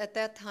noticed at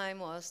that time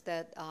was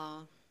that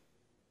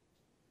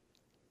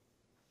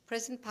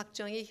President Park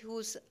Chung-hee,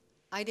 whose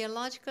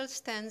ideological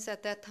stance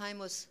at that time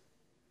was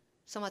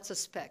somewhat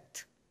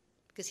suspect,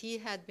 because he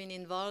had been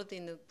involved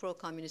in the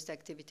pro-communist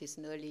activities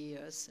in the early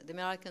years. The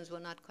Americans were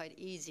not quite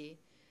easy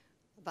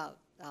about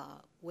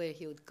where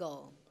he would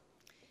go.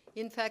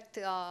 In fact,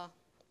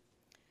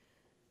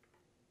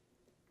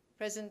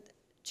 President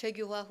Che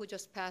Gyuhwa, who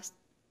just passed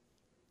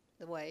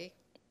away,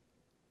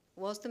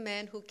 was the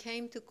man who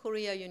came to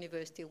Korea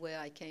University, where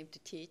I came to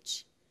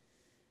teach,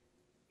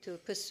 to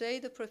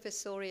persuade the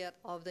professoriate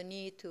of the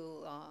need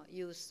to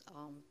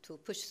to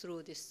push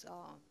through this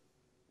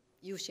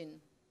Yushin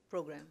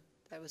program.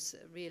 That was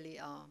really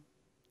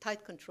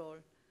tight control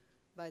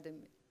by the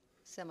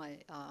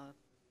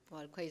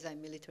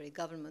quasi-military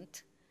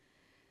government.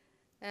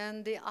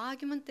 And the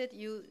argument that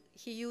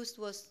he used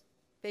was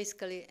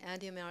basically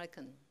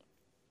anti-American.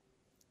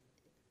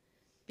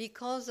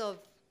 Because of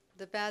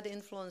the bad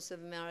influence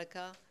of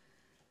America,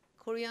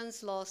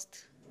 Koreans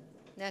lost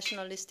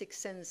nationalistic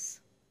sense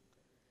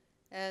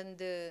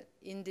and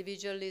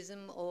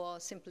individualism or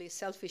simply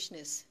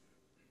selfishness,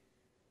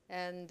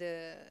 and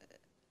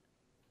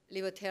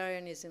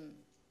libertarianism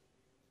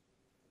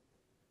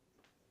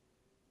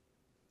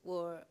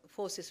were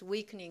forces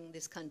weakening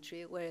this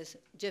country, whereas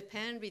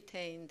Japan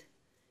retained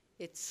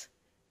its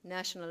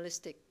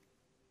nationalistic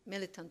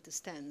militant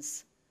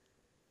stance.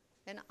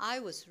 And I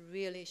was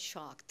really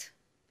shocked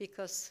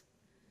because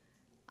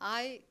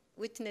I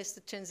witnessed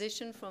the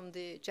transition from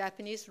the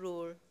Japanese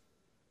rule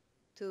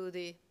to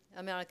the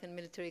American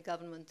military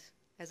government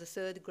as a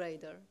third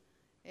grader.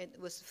 It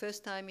was the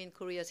first time in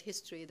Korea's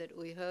history that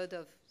we heard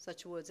of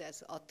such words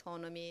as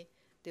autonomy,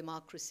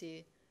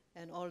 democracy,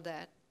 and all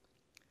that.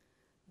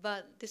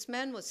 But this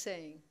man was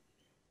saying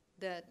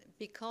that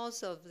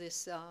because of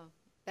this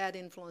bad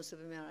influence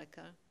of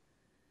America,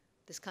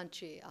 this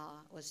country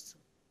was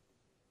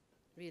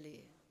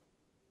really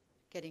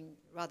getting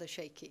rather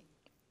shaky.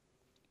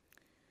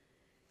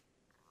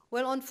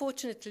 Well,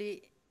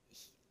 unfortunately,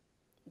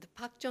 the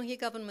Park Chung-hee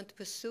government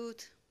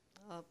pursued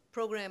a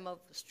program of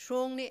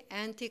strongly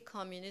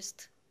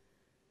anti-communist,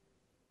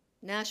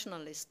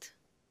 nationalist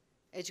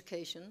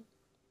education.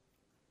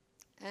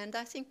 And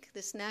I think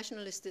this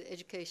nationalist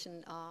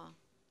education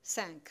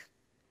sank,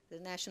 the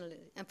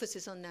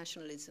emphasis on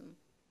nationalism.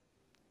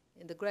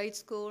 In the grade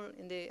school,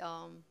 in the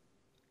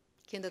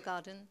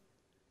kindergarten,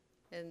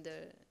 and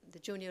the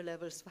junior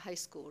levels of high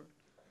school.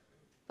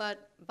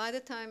 But by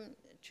the time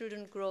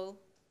children grew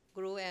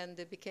and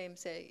they became,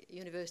 say,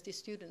 university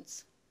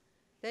students,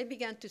 they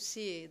began to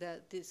see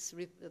that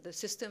the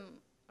system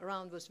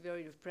around was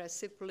very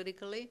repressive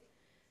politically,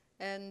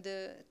 and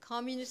the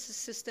communist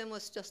system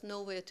was just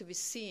nowhere to be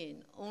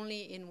seen.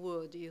 Only in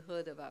word you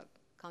heard about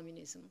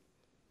communism.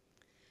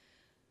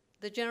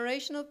 The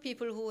generation of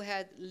people who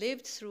had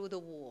lived through the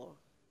war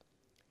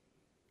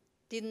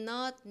did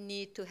not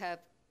need to have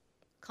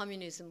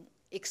communism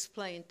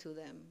explained to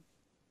them.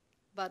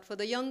 But for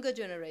the younger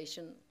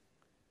generation,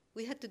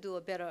 we had to do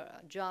a better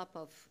job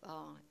of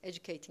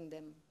educating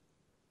them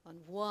on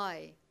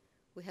why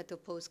we had to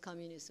oppose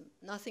communism.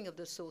 Nothing of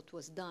the sort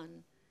was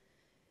done.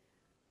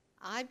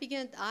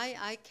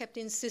 I kept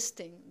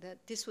insisting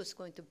that this was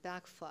going to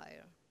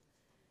backfire.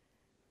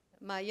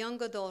 My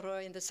younger daughter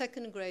in the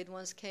second grade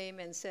once came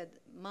and said,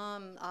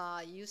 "Mom,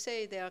 you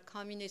say there are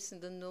communists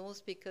in the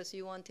North because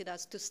you wanted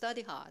us to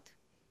study hard."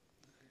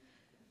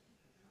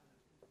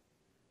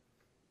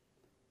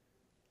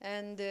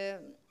 And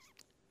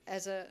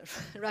as a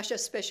Russia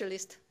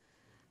specialist,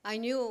 I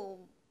knew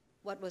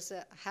what was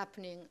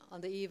happening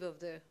on the eve of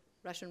the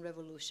Russian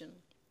Revolution.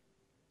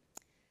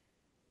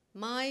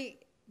 My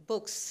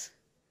books,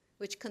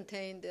 which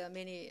contained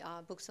many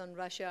books on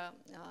Russia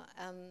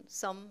and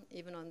some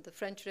even on the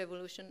French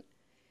Revolution,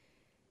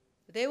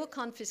 they were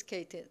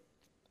confiscated.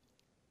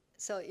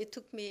 So it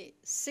took me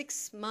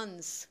 6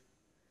 months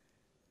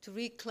to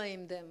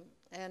reclaim them,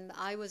 and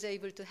I was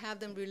able to have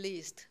them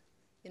released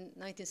in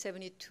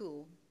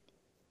 1972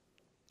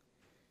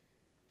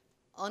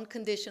 on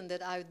condition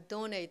that I would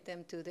donate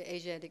them to the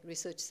Asiatic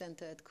Research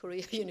Center at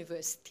Korea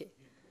University.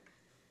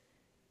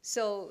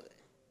 So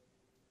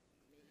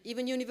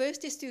even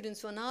university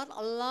students were not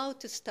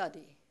allowed to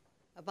study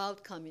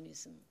about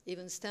communism.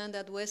 Even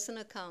standard Western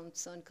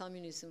accounts on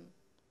communism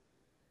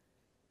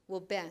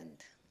were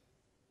banned.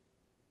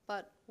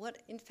 But what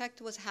in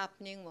fact was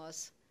happening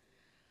was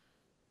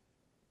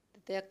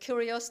their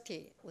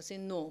curiosity was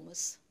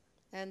enormous,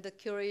 and the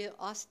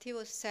curiosity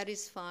was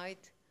satisfied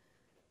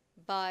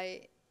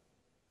by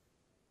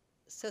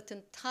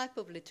certain type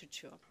of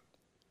literature,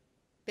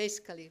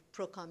 basically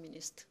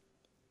pro-communist.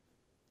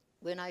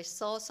 When I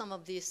saw some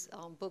of these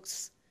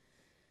books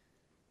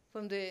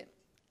from the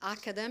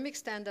academic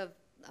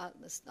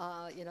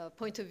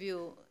point of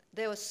view,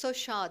 they were so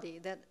shoddy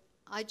that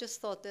I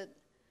just thought that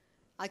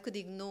I could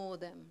ignore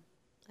them,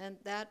 and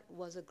that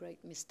was a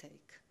great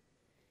mistake.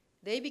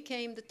 They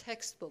became the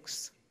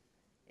textbooks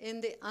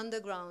in the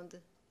underground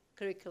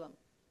curriculum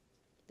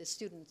the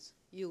students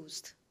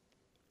used.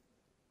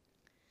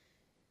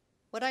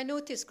 What I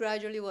noticed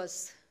gradually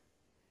was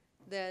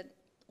that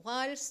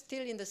while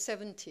still in the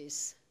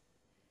 70s,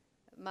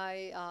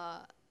 my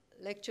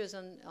lectures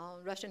on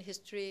Russian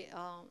history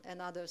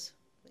and others,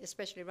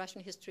 especially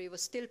Russian history,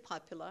 was still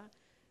popular,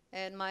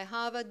 and my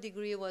Harvard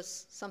degree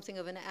was something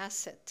of an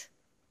asset.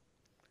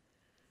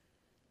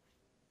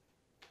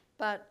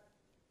 But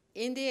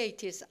in the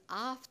 80s,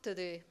 after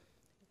the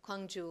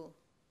Gwangju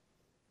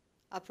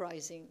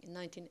uprising in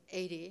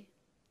 1980,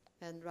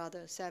 and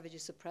rather savage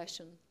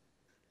suppression,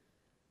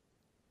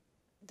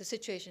 the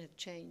situation had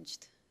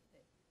changed.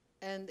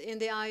 And in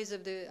the eyes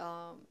of the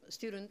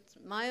student,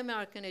 my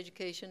American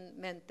education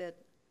meant that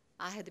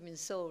I had been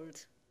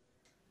sold.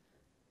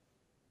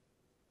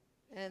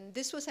 And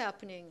this was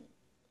happening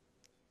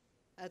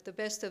at the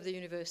best of the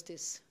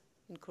universities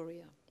in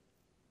Korea.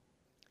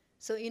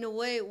 So in a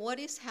way, what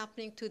is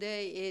happening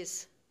today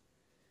is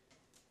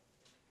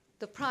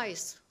the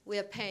price we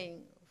are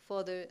paying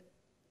for the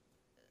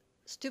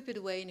stupid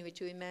way in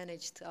which we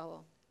managed our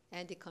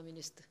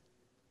anti-communist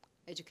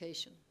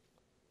education.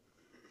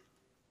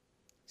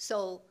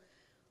 So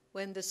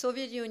when the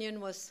Soviet Union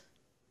was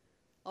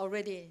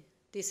already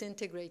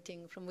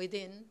disintegrating from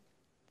within,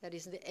 that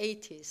is in the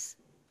 80s,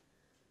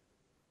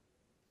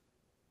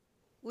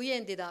 we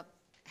ended up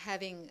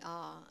having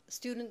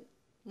student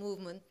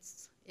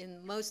movements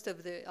in most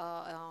of the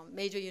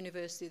major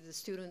universities, the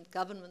student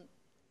government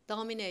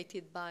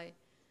dominated by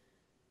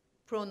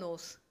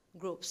pro-North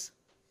groups,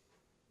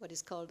 what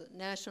is called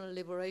National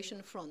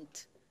Liberation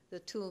Front, the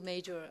two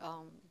major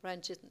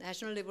branches,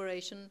 National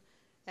Liberation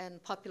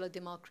and Popular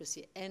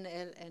Democracy,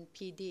 NL and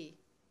PD.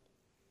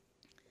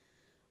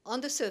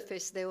 On the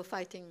surface, they were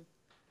fighting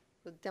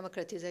for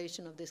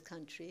democratization of this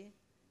country,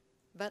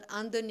 but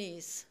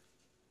underneath,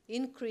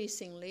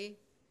 increasingly,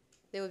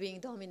 they were being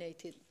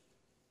dominated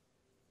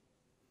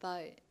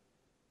by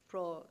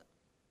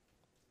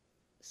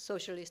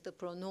pro-socialist or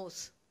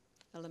pro-North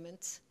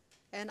elements.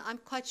 And I'm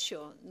quite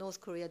sure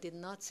North Korea did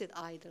not sit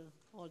idle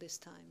all this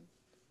time.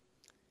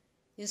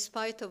 In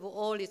spite of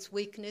all its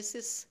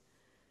weaknesses,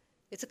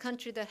 it's a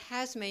country that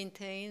has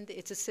maintained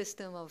its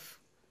system of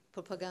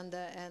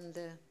propaganda and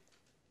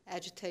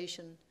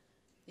agitation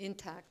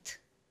intact.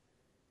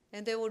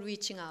 And they were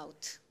reaching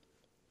out.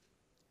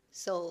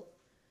 So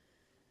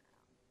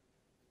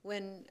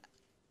when,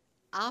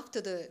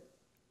 after the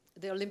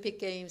Olympic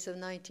Games of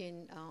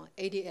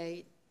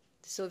 1988,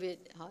 the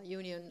Soviet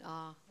Union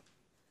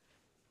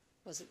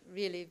was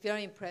really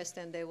very impressed,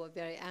 and they were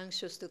very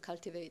anxious to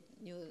cultivate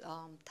new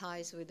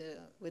ties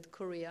with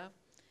Korea.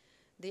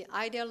 The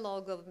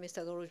ideologue of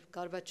Mr.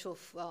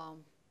 Gorbachev, a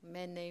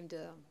man named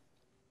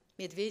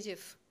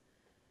Medvedev,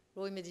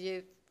 Roy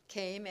Medvedev,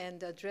 came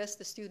and addressed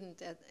the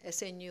student at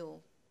SNU.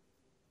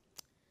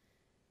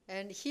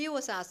 And he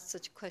was asked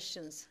such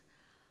questions.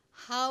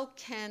 How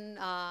can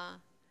the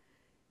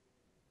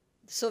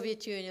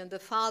Soviet Union, the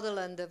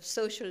fatherland of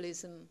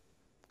socialism,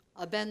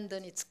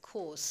 abandon its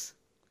course?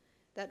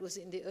 That was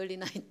in the early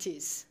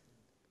 90s.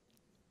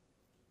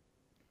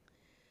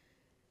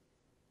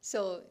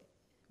 So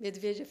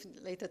Medvedev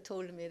later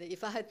told me that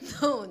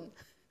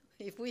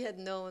if we had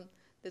known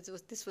that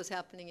this was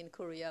happening in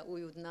Korea,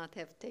 we would not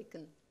have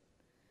taken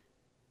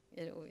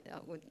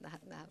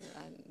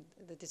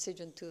the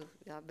decision to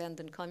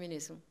abandon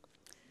communism.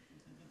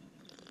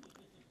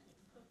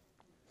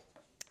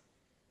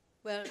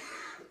 Well,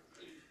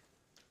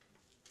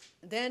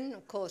 then,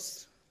 of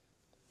course,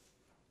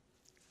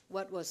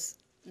 what was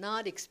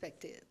not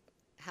expected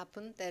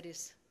happened. That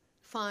is,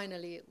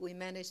 finally, we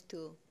managed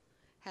to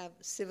have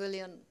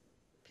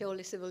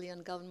purely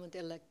civilian government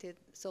elected,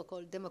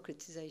 so-called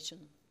democratization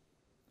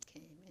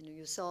came. And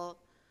you saw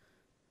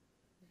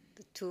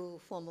the two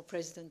former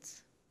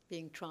presidents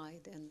being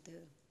tried and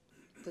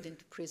put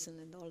into prison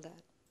and all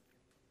that.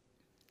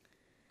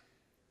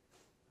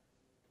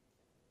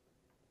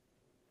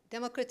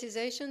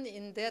 Democratization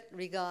in that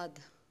regard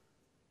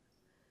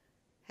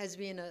has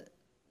been a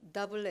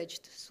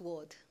double-edged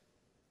sword.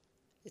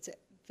 It's a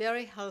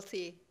very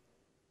healthy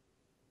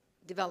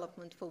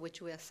development for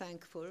which we are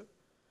thankful,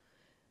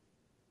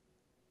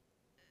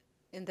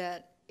 in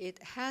that it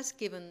has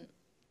given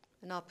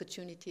an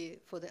opportunity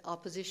for the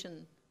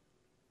opposition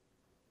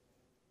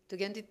to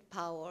get into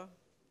power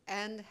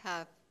and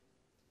have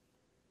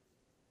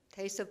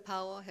taste of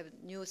power, have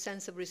a new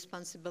sense of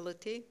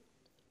responsibility.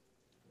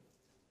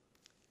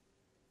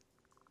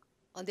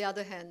 On the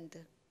other hand,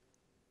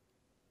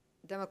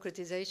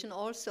 democratization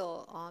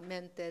also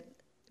meant that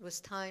it was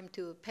time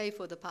to pay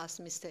for the past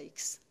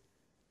mistakes.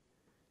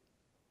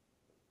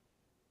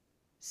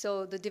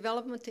 So the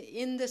development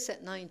in the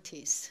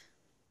 90s,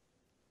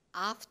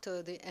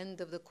 after the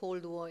end of the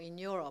Cold War in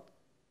Europe,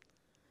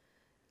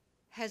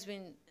 has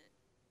been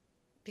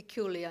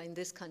peculiar in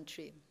this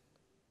country.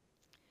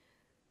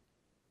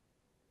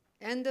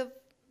 end of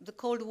the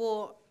Cold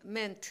War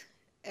meant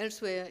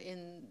elsewhere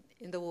in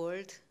the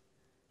world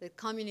that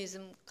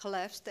communism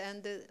collapsed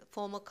and the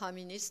former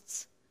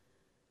communists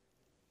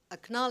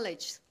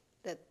acknowledged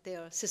that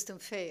their system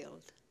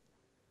failed.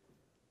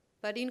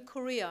 But in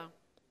Korea,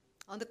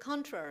 on the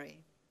contrary,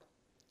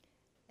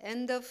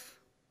 end of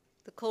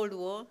the Cold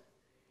War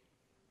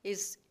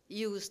is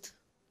used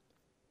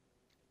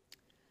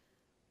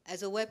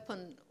as a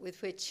weapon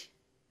with which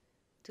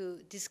to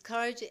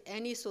discourage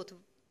any sort of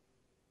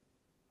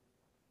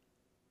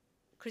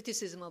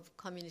criticism of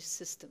communist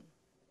system.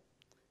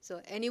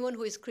 So anyone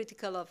who is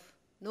critical of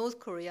North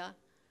Korea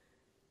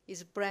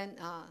is branded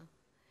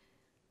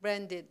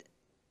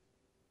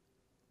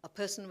a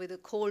person with a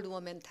Cold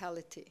War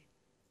mentality.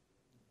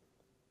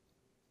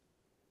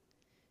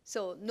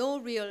 So no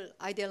real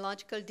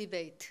ideological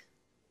debate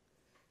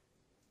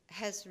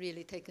has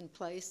really taken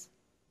place.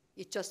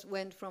 It just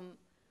went from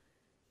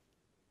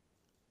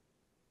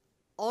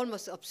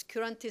almost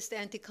obscurantist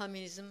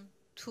anti-communism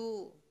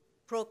to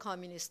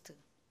pro-communist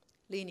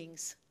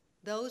leanings.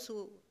 Those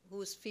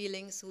whose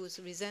feelings, whose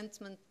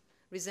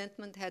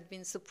resentment had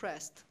been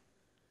suppressed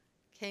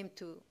came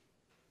to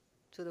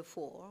the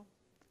fore.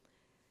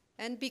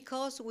 And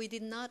because we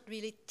did not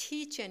really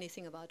teach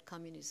anything about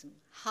communism,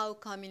 how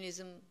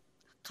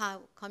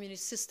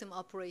communist system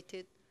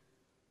operated,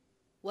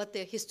 what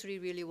their history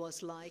really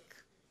was like,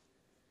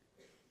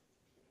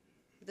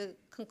 the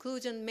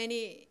conclusion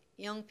many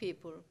young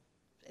people,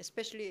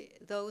 especially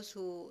those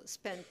who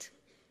spent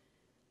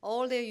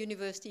all their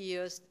university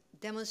years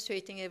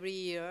demonstrating every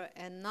year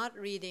and not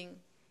reading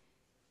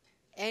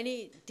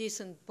any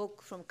decent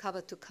book from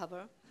cover to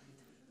cover,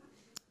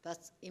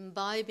 but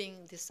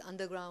imbibing this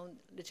underground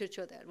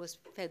literature that was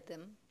fed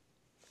them,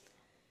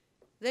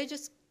 they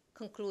just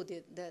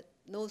concluded that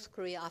North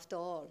Korea, after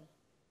all,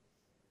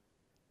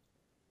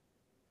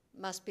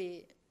 must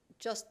be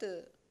just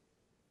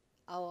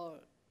our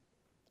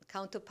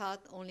counterpart,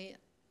 only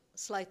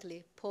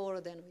slightly poorer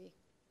than we.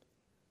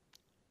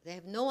 They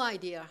have no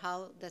idea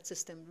how that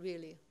system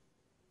really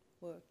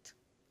worked.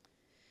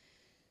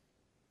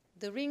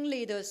 The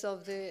ringleaders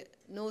of the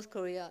North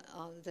Korea,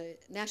 the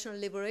National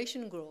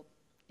Liberation Group,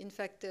 in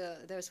fact,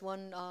 there's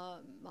one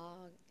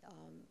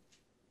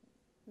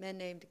man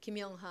named Kim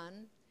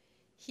Young-han.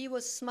 He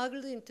was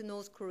smuggled into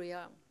North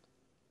Korea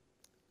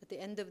at the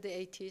end of the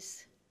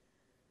 80s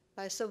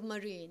by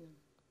submarine.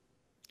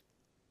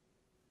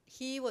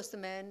 He was the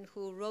man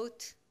who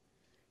wrote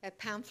a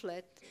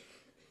pamphlet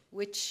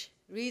which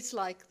reads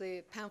like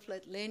the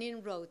pamphlet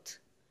Lenin wrote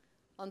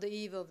on the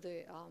eve of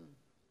the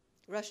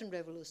Russian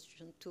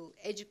Revolution to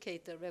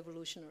educate the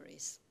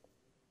revolutionaries.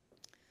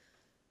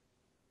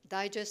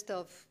 Digest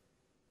of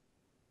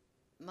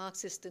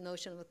Marxist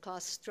notion of a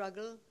class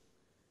struggle,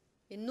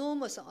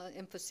 enormous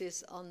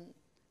emphasis on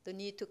the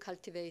need to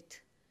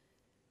cultivate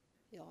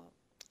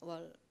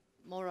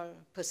moral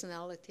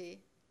personality,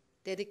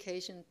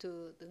 dedication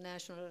to the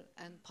national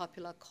and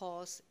popular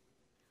cause,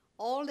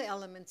 all the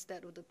elements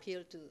that would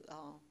appeal to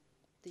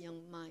the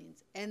young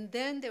minds. And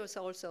then there was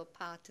also a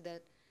part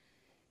that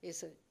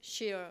is a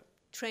sheer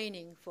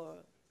training for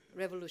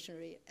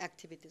revolutionary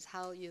activities,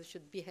 how you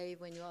should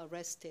behave when you are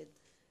arrested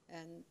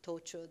and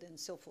tortured and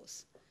so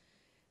forth.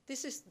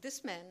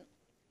 This man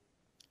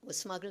was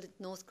smuggled to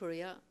North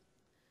Korea,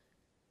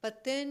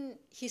 but then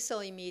he saw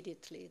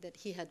immediately that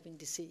he had been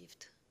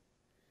deceived.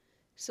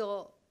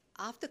 So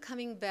after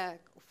coming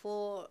back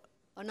for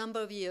a number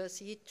of years,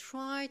 he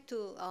tried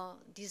to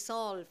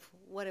dissolve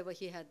whatever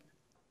he had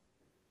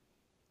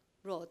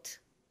wrote.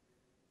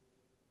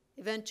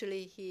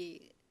 Eventually,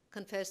 he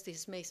confessed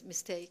his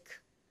mistake,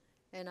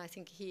 and I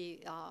think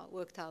he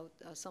worked out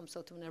some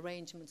sort of an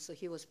arrangement, so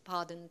he was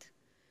pardoned.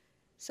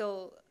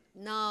 So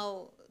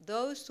now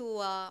those who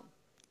are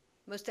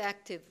most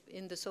active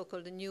in the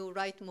so-called New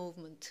Right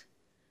movement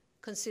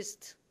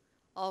consist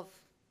of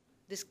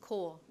this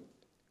core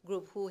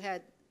group who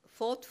had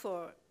fought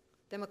for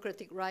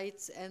democratic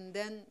rights and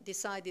then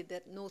decided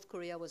that North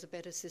Korea was a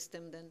better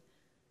system than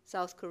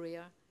South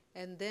Korea,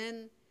 and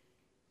then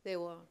they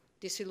were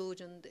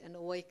disillusioned and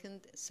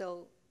awakened.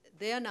 So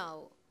they are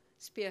now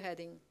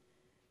spearheading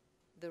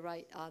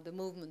the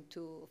movement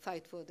to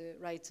fight for the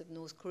rights of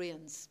North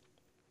Koreans.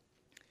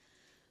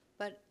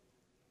 But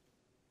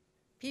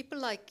people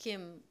like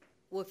Kim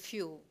were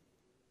few.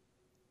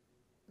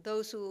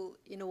 Those who,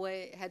 in a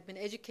way, had been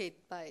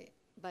educated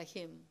by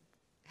him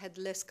had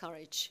less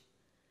courage.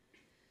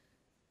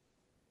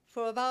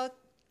 For about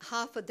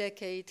half a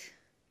decade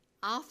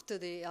after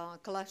the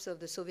collapse of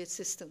the Soviet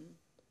system,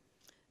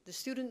 the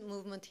student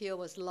movement here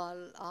was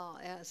lull,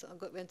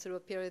 went through a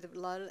period of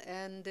lull,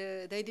 and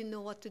they didn't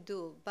know what to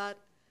do. But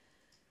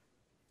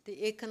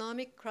the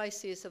economic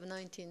crisis of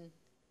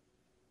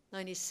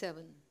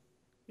 1997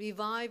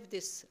 revived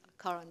this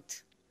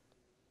current.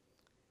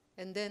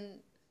 And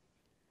then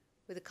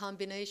with a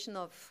combination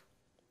of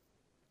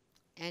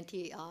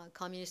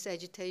anti-communist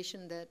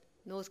agitation that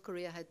North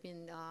Korea had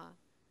been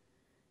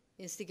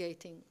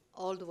instigating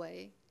all the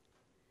way,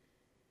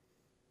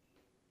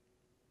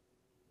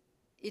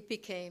 it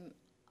became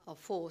a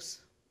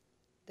force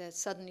that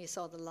suddenly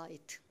saw the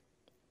light.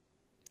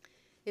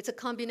 It's a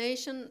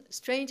combination,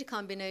 strange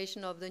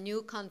combination of the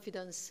new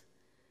confidence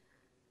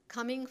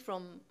coming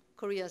from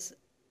Korea's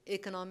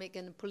economic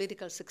and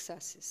political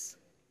successes,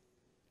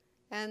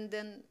 and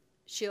then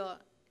sheer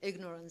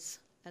ignorance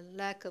and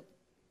lack of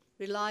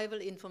reliable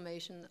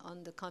information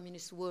on the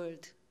communist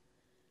world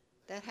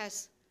that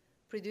has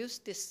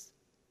produced this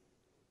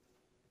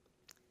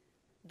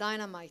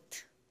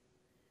dynamite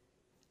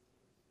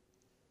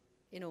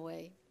in a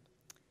way.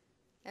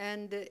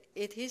 And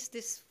it is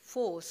this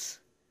force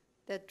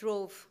that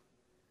drove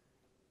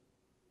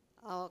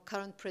our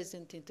current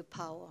president into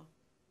power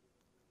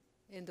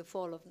in the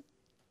fall of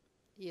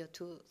year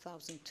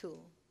 2002.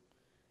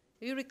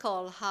 You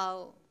recall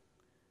how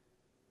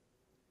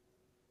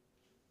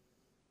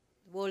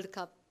World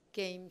Cup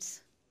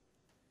games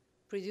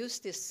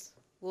produced this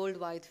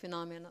worldwide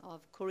phenomenon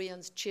of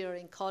Koreans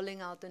cheering,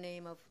 calling out the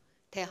name of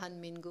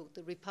Daehanminguk,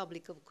 the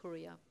Republic of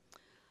Korea.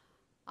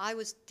 I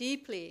was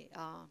deeply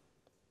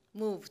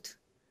moved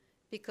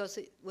because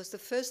it was the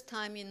first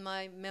time in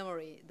my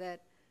memory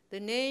that the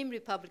name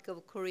Republic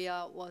of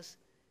Korea was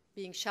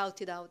being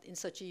shouted out in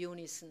such a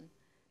unison.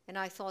 And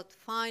I thought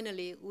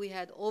finally we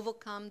had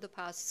overcome the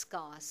past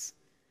scars.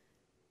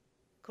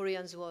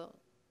 Koreans were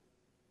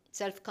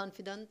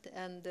self-confident,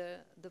 and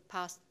the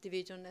past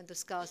division and the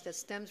scars that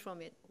stemmed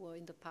from it were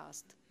in the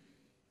past.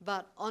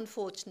 But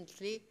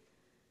unfortunately,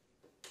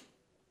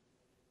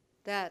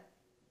 that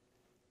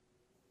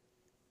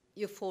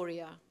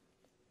euphoria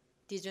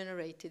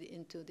degenerated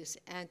into this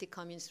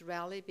anti-communist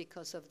rally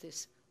because of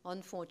this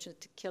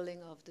unfortunate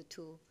killing of the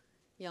two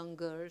young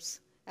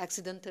girls,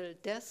 accidental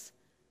death,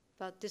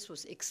 but this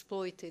was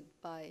exploited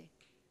by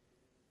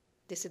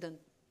dissident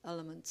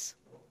elements.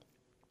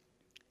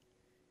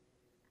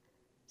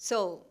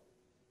 So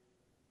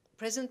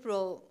President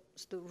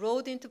Roh's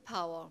road into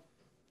power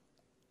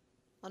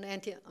on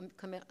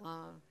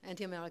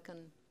anti-American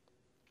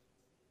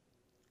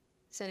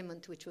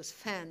sentiment, which was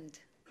fanned.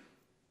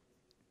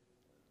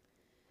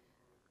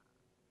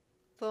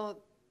 For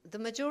the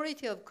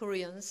majority of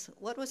Koreans,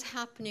 what was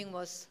happening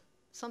was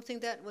something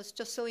that was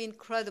just so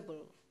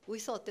incredible. We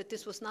thought that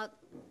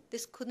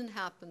this couldn't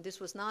happen, this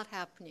was not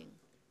happening,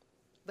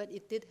 but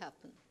it did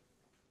happen.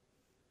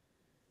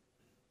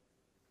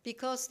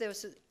 Because there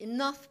was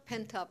enough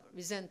pent-up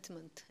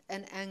resentment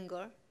and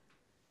anger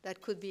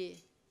that could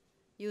be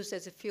used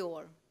as a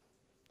fuel.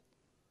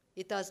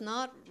 It does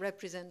not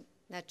represent,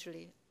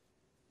 naturally,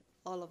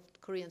 all of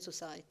Korean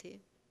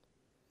society.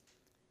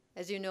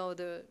 As you know,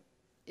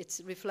 it's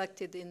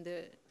reflected in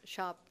the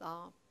sharp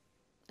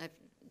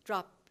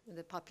drop in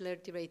the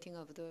popularity rating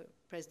of the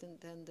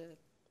president and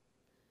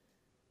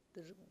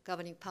the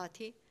governing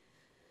party.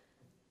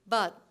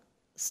 But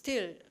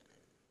still,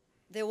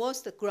 there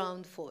was the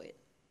ground for it.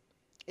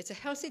 It's a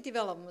healthy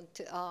development,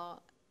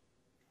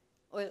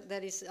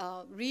 that is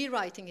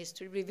rewriting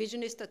history.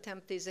 Revisionist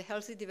attempt is a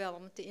healthy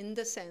development in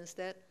the sense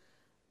that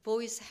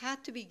voice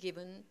had to be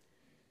given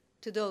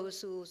to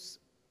those whose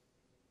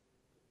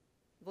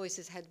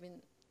voices had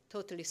been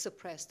totally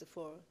suppressed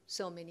for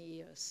so many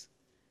years.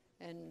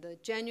 And the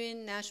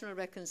genuine national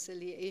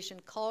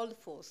reconciliation called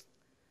for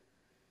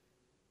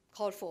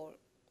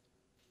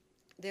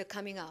their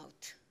coming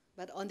out.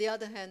 But on the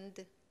other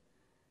hand,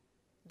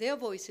 their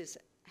voices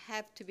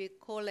have to be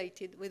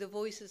correlated with the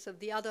voices of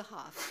the other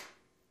half,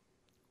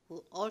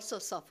 who also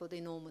suffered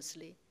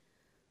enormously.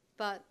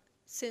 But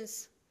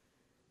since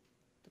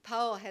the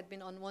power had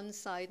been on one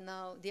side,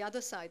 now the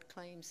other side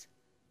claims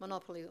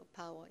monopoly of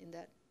power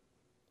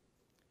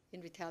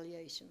in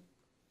retaliation.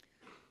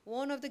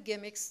 One of the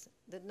gimmicks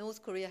that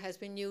North Korea has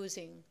been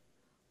using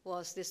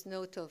was this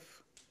note of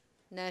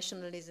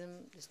nationalism,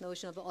 this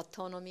notion of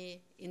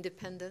autonomy,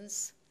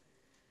 independence,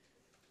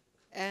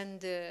 and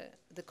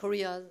the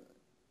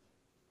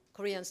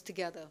Koreans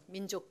together,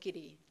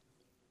 민족끼리.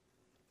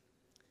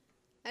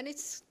 And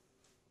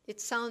it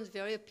sounds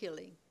very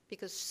appealing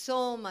because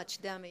so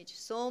much damage,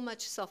 so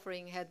much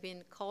suffering had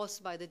been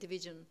caused by the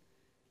division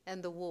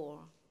and the war.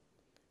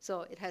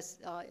 So it has,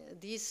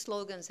 these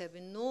slogans have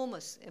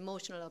enormous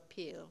emotional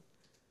appeal.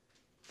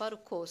 But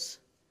of course,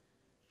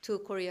 two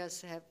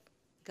Koreas have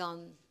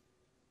gone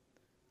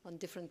on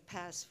different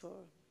paths for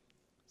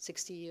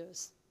 60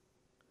 years.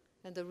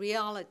 And the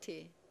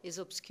reality is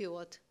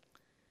obscured.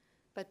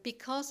 But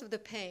because of the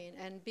pain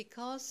and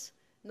because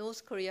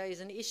North Korea is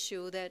an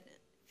issue that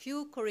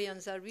few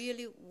Koreans are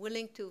really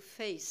willing to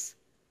face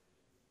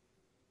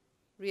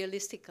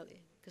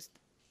realistically, because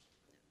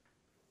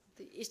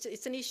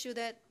it's an issue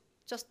that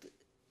just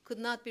could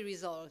not be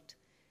resolved.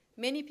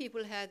 Many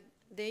people had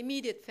their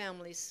immediate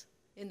families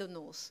in the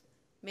North.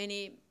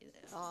 In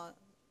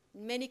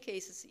many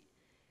cases,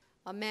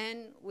 a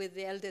man with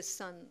the eldest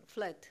son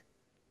fled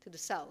to the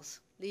South,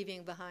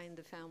 leaving behind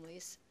the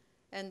families.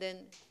 And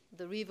then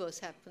the reverse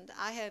happened.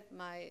 I have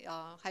my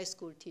high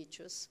school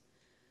teachers,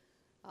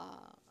 a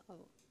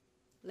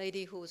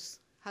lady whose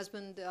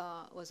husband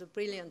was a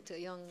brilliant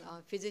young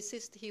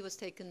physicist. He was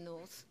taken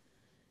north.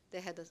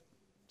 They had a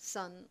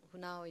son who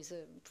now is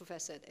a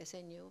professor at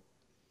SNU.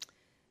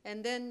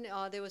 And then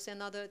there was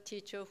another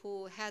teacher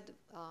who had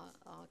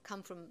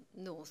come from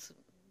North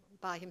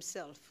by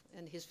himself,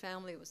 and his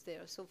family was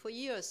there. So for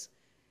years,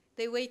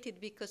 they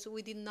waited because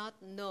we did not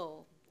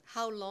know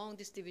how long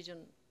this division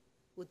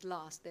would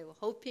last. They were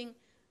hoping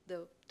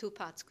the two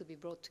parts could be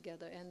brought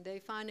together, and they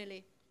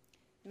finally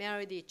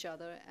married each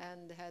other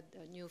and had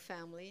a new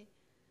family.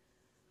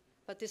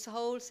 But this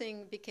whole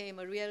thing became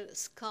a real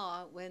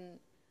scar when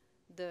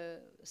the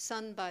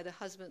son by the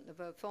husband,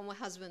 the former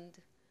husband,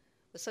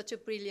 was such a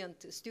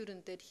brilliant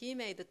student that he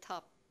made the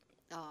top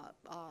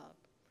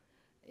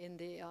in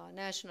the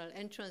national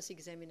entrance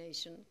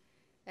examination.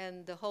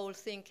 And the whole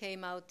thing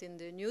came out in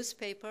the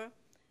newspaper,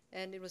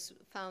 and it was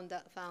found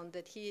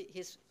that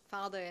his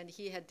father and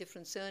he had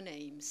different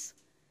surnames.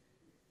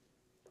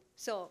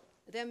 So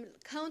there are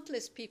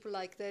countless people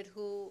like that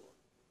who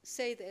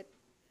say that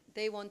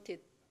they wanted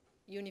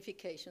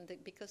unification,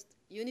 because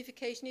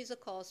unification is a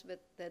cause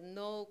that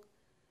no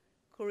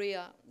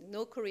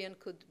Korean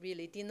could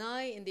really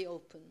deny in the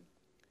open.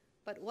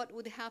 But what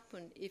would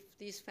happen if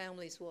these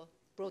families were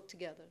brought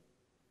together?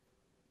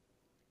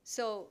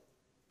 So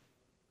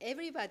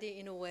everybody,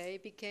 in a way,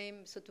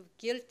 became sort of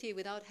guilty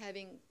without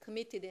having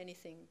committed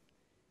anything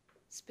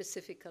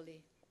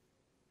specifically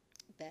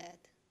bad.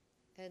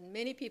 And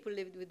many people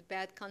lived with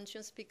bad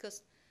conscience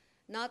because,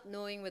 not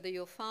knowing whether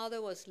your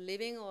father was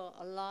living or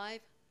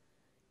alive,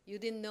 you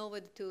didn't know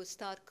whether to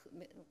start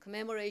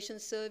commemoration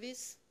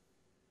service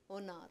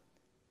or not.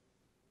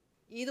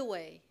 Either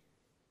way,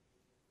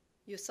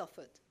 you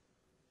suffered.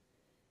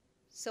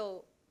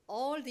 So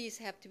all these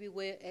have to be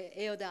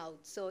aired out.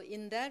 So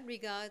in that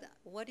regard,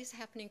 what is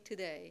happening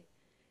today,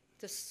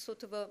 the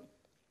sort of a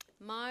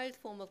mild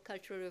form of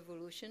cultural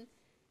revolution,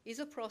 is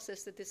a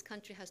process that this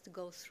country has to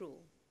go through.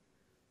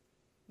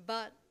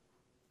 But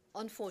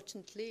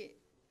unfortunately,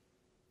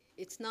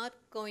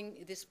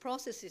 this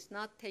process is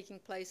not taking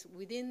place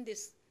within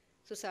this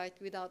society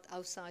without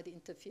outside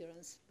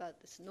interference. But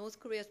North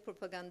Korea's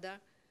propaganda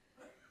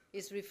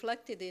is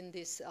reflected in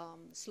these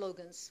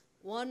slogans.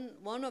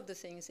 One of the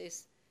things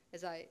is,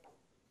 as I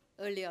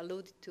earlier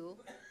alluded to,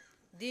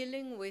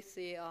 dealing with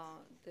the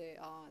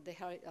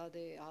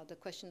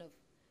question of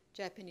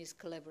Japanese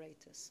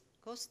collaborators.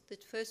 Of course, the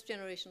first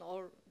generation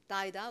all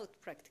died out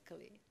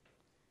practically.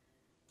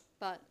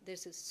 But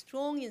there's a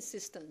strong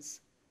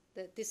insistence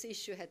that this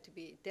issue had to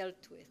be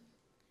dealt with.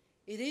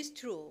 It is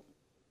true,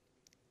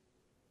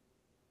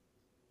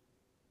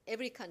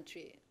 every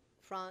country,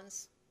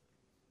 France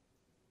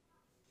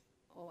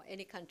or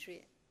any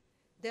country,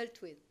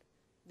 dealt with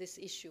this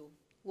issue,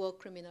 war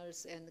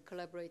criminals and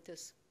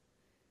collaborators,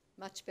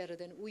 much better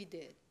than we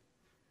did.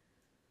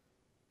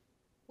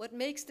 What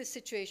makes the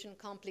situation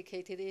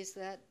complicated is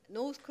that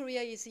North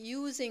Korea is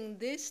using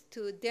this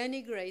to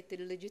denigrate the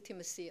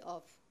legitimacy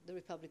of the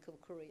Republic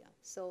of Korea.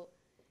 So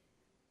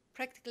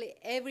practically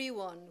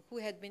everyone who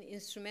had been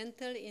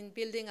instrumental in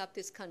building up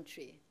this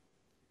country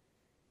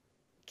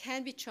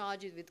can be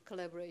charged with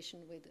collaboration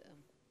with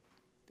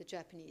the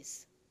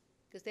Japanese,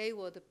 because they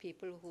were the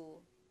people who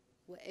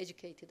were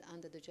educated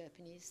under the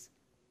Japanese,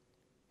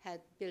 had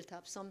built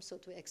up some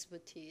sort of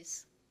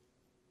expertise.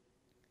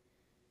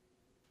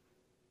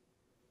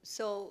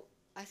 So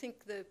I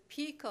think the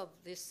peak of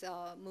this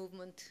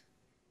movement,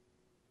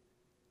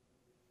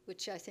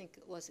 which I think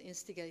was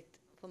instigated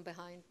from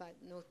behind by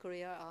North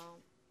Korea,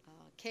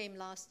 came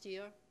last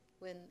year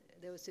when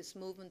there was this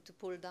movement to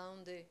pull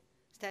down the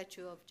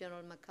statue of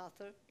General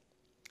MacArthur.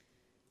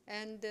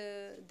 And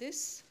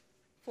this,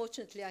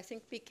 fortunately, I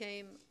think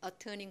became a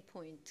turning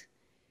point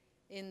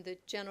in the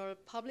general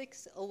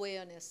public's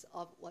awareness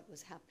of what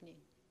was happening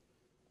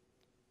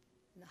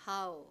and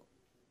how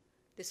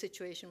the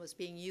situation was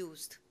being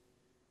used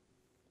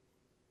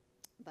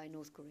by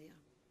North Korea.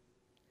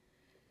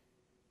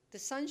 The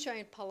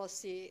sunshine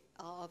policy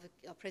of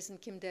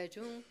President Kim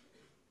Dae-jung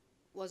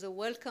was a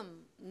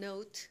welcome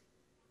note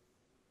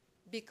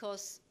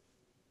because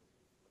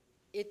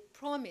it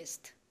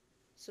promised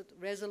sort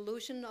of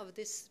resolution of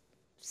this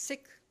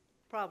sick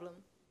problem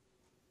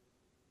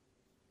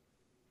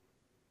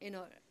in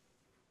a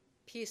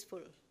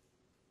peaceful,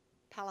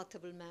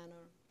 palatable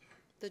manner.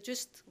 The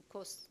gist, of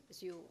course,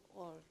 as you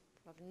all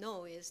probably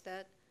know, is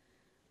that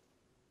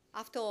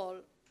after all,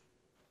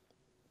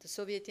 the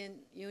Soviet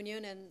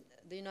Union and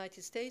the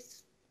United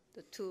States,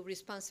 the two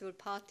responsible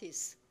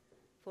parties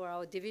for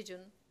our division,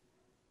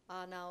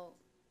 are now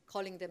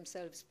calling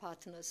themselves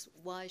partners.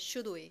 Why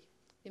should we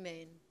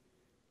remain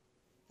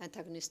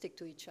antagonistic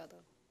to each other?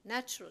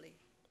 Naturally,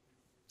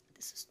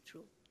 this is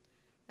true.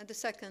 And the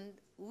second,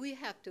 we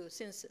have to,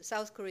 since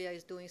South Korea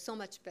is doing so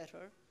much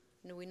better,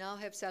 and we now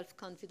have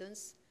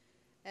self-confidence,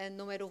 and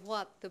no matter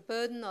what, the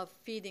burden of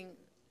feeding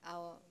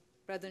our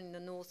brethren in the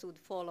North would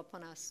fall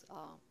upon us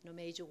in a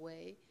major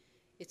way.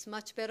 It's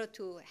much better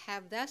to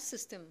have that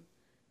system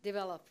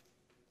develop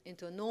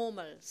into a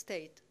normal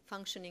state,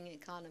 functioning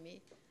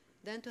economy,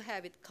 than to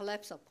have it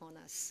collapse upon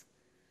us.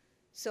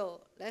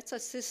 So let's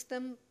assist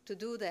them to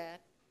do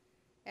that.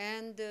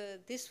 And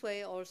this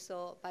way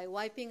also, by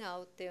wiping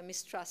out their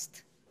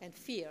mistrust and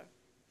fear,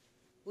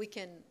 we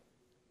can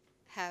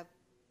have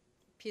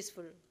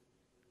peaceful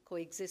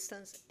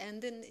coexistence,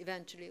 and then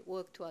eventually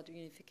work toward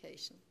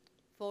unification.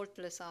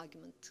 Faultless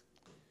argument.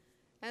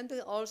 And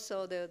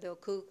also there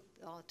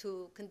are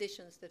two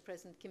conditions that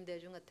President Kim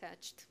Dae-jung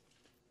attached.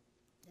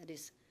 That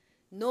is,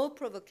 no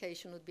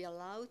provocation would be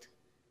allowed,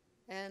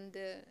 and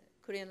the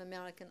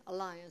Korean-American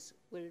alliance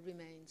will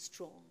remain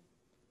strong.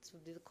 This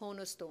would be the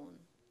cornerstone.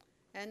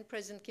 And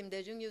President Kim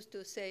Dae-jung used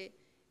to say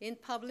in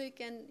public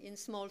and in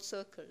small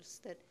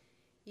circles that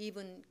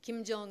even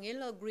Kim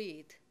Jong-il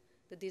agreed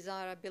the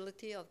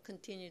desirability of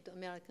continued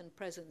American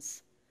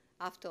presence.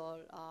 After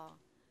all,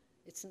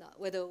 it's not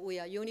whether we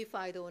are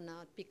unified or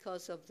not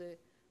because of the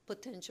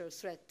potential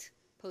threat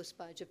posed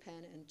by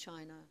Japan and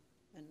China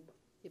and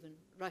even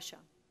Russia.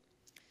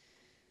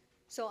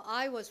 So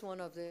I was one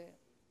of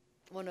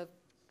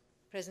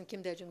President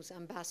Kim Dae-jung's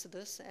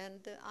ambassadors,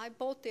 and I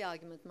bought the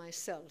argument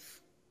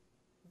myself.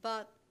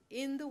 But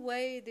in the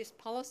way this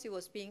policy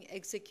was being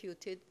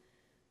executed,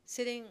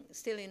 sitting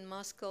still in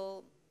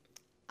Moscow,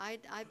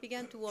 I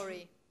began to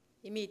worry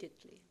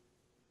immediately.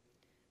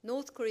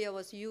 North Korea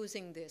was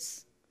using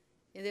this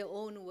in their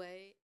own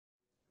way.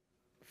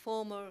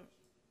 Former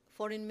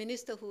foreign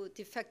minister who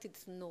defected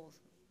to the North,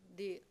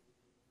 the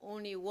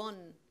only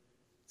one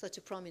such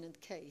a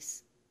prominent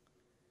case.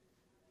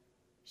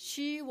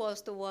 She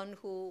was the one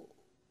who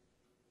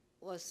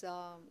was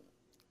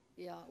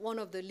one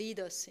of the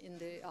leaders in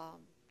the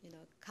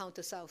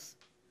counter-South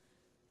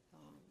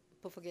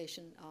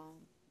propagation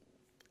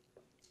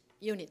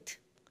unit.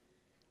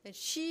 And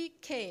she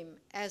came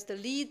as the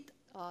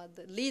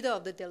leader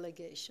of the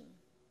delegation.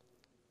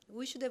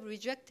 We should have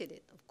rejected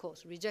it, of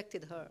course,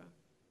 rejected her.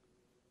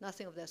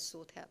 Nothing of that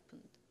sort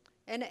happened.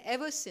 And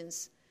ever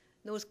since,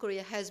 North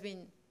Korea has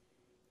been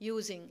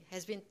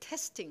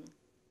testing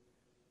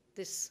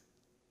this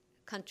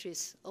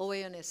country's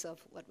awareness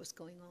of what was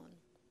going on.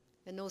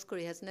 And North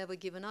Korea has never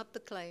given up the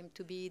claim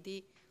to be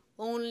the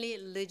only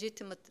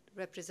legitimate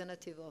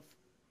representative of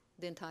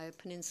the entire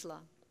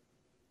peninsula.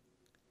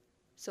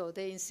 So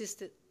they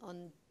insisted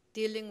on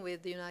dealing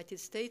with the United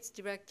States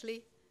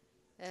directly,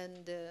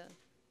 and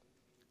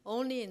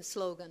only in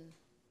slogan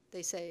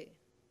they say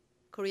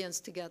Koreans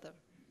together.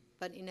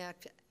 But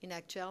in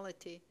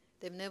actuality,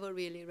 they've never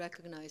really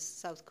recognized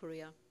South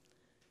Korea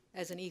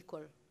as an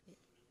equal.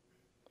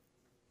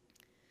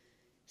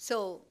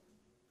 So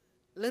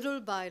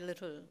little by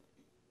little,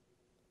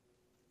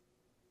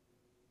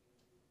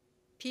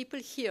 people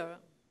here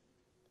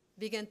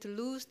began to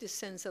lose this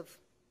sense of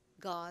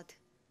God,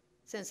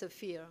 sense of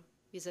fear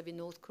vis-a-vis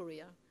North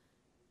Korea,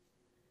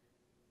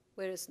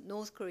 whereas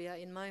North Korea,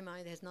 in my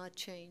mind, has not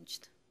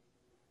changed.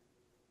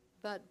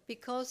 But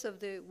because of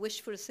the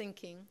wishful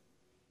thinking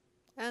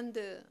and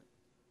the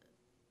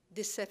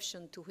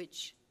deception to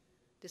which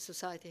the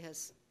society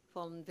has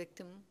fallen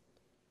victim,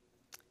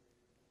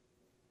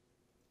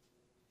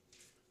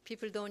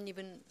 people don't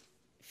even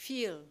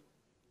feel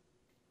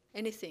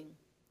anything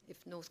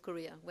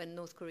when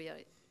North Korea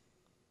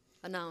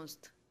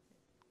announced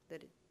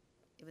that it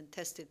even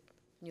tested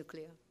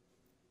nuclear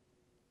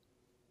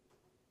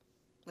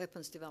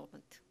weapons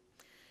development.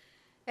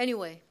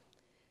 Anyway,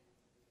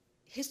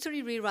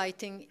 history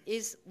rewriting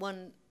is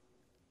one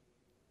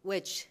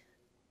wedge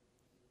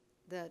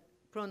that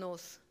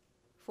pro-North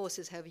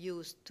forces have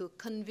used to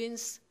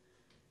convince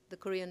the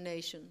Korean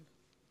nation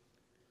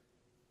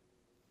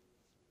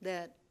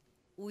that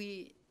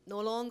we no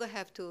longer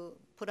have to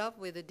put up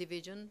with the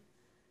division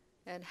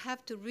and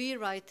have to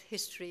rewrite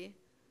history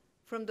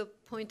from the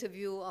point of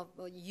view of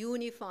a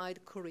unified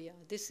Korea.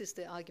 This is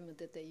the argument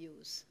that they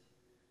use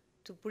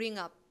to bring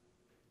up,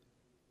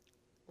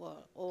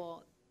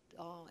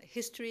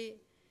 history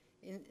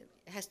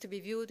has to be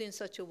viewed in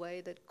such a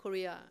way that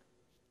Korea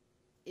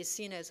is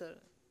seen as a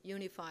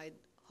unified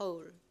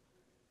whole.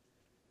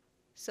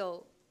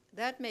 So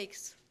that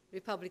makes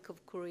Republic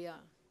of Korea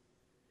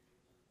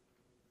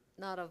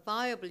not a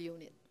viable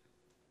unit.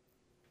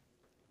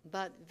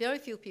 But very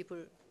few people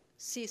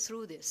see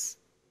through this.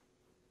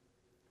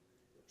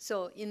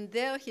 So in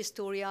their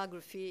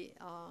historiography,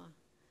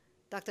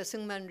 Dr.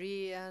 Seungman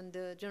Rhee and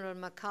General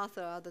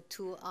MacArthur are the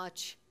two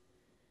arch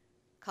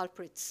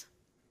culprits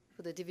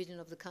for the division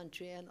of the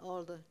country and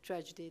all the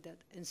tragedy that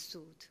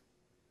ensued.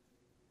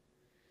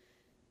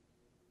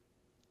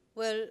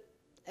 Well,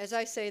 as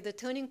I say, the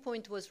turning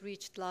point was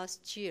reached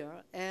last year,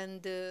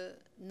 and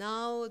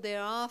now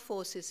there are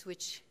forces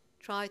which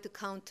try to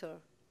counter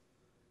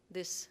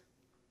this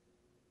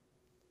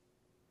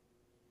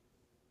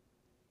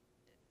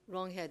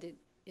wrong-headed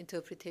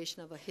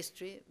interpretation of a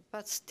history,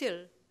 but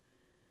still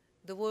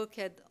the work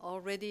had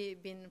already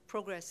been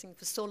progressing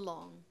for so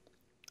long.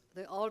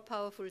 The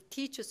all-powerful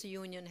teachers'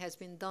 union has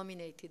been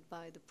dominated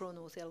by the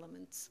pro-North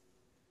elements.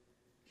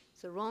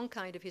 So wrong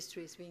kind of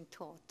history is being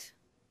taught.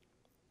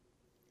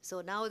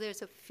 So now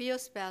there's a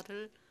fierce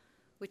battle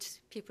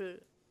which people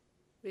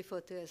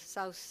refer to as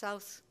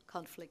South-South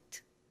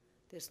conflict.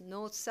 There's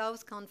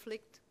North-South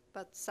conflict,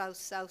 but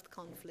South-South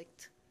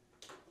conflict.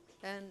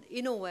 And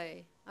in a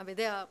way, I mean,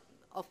 they are,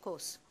 of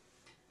course,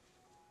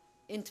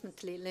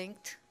 intimately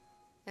linked.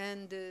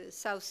 And the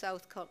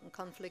South-South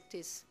conflict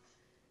is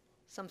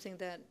something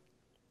that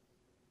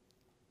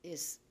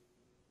is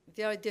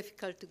very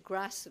difficult to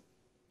grasp.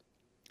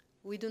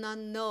 We do not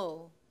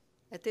know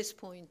at this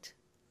point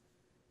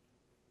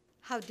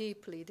how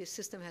deeply this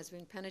system has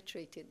been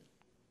penetrated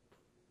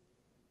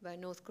by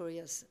North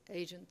Korea's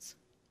agents.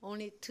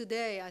 Only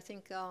today, I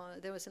think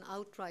there was an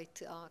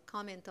outright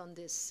comment on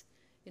this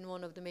in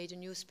one of the major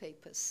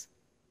newspapers.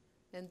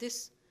 And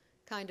this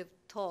kind of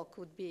talk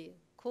would be,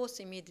 of course,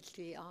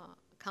 immediately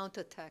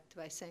counterattacked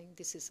by saying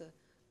this is a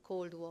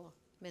Cold War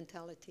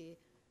mentality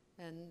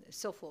and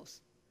so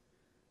forth.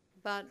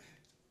 But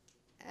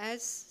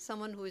as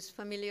someone who is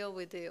familiar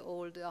with the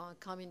old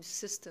communist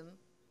system,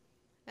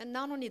 and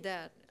not only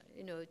that,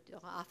 you know,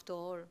 after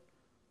all,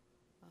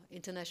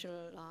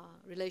 international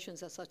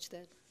relations are such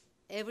that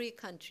every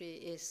country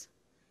is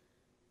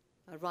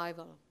a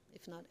rival,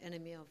 if not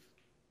enemy of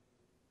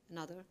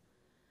another.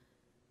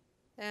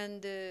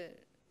 And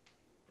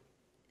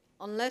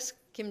unless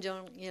Kim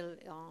Jong-il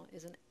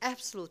is an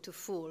absolute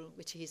fool,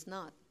 which he's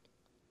not,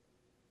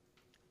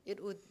 it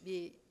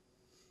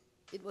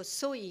was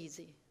so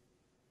easy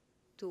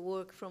to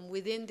work from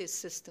within this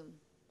system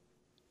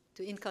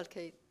to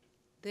inculcate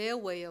their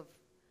way of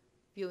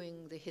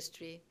viewing the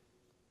history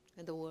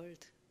and the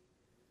world.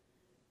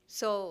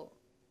 So,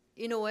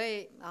 in a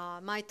way,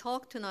 my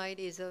talk tonight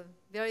is a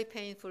very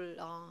painful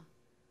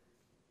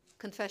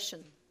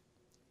confession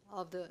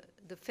of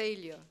the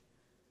failure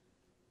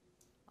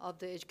of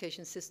the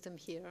education system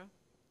here,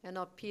 an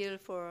appeal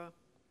for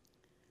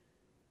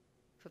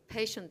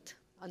patient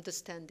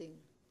understanding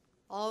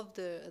of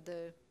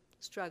the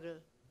struggle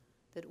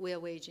that we are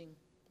waging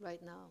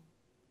right now.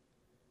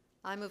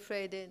 I'm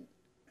afraid that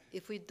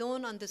if we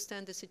don't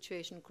understand the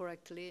situation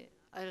correctly,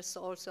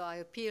 also I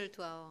appeal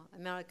to our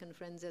American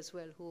friends as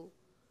well,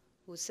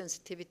 whose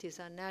sensitivities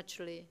are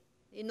naturally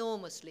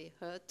enormously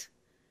hurt,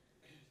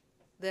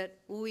 that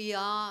we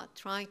are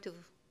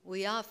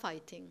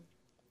fighting.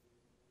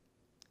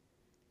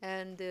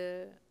 And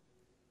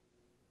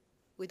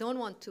we don't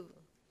want to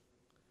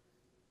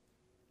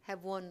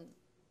have won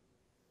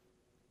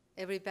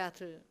every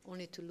battle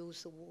only to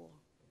lose the war.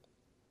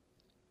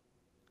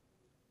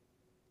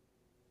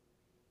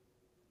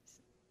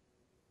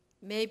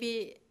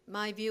 Maybe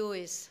my view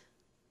is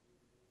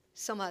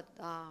somewhat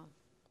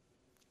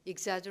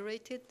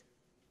exaggerated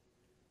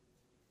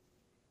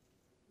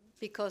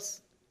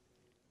because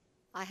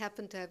I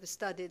happen to have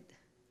studied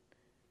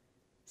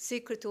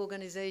secret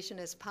organization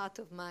as part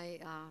of my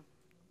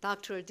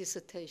doctoral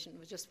dissertation.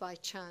 Just by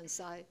chance,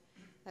 I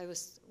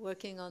was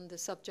working on the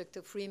subject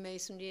of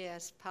Freemasonry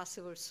as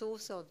possible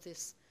source of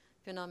this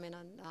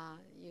phenomenon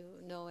you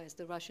know as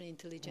the Russian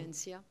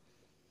intelligentsia.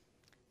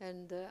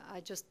 And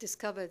I just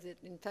discovered that,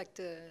 in fact,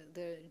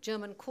 the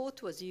German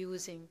court was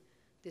using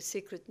the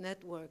secret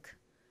network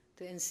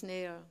to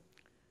ensnare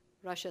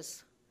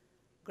Russia's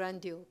Grand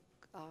Duke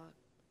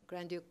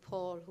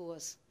Paul, who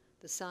was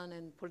the son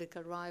and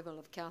political rival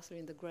of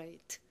Catherine the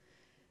Great.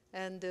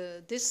 And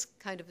this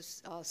kind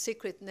of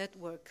secret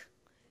network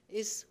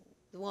is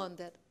the one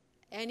that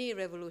any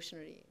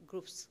revolutionary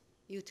groups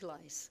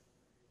utilize,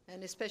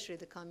 and especially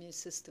the communist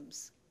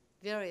systems,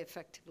 very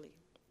effectively.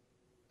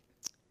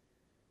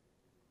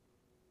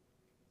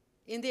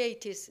 In the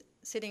 80s,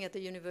 sitting at the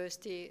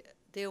university,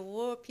 there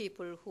were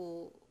people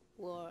who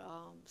were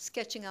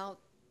sketching out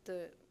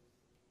the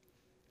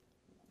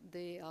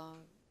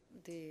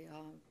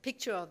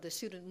picture of the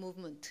student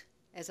movement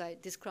as I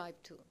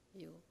described to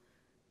you.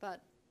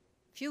 But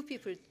few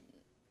people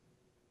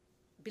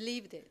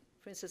believed it.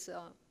 For instance,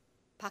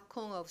 Park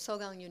Chung-hee of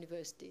Seoul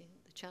University,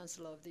 the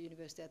chancellor of the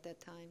university at that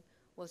time,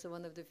 was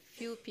one of the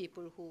few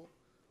people who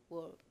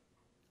were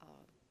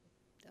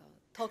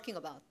talking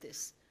about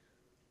this.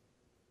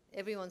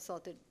 Everyone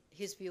thought that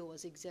his view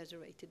was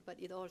exaggerated, but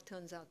it all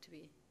turns out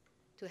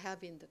to have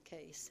been the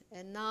case.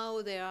 And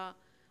now there are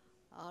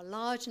a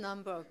large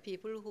number of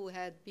people who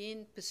had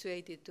been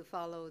persuaded to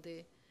follow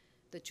the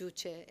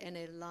Juche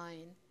NL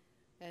line,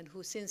 and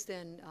who since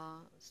then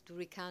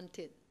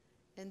recanted.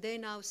 And they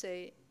now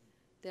say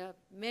there are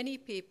many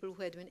people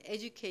who had been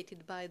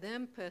educated by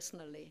them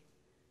personally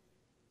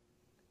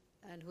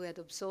and who had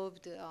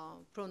absorbed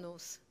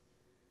pro-North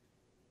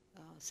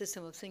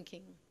system of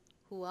thinking,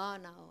 who are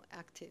now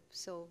active.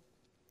 So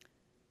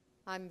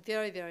I'm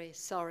very, very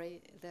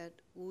sorry that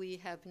we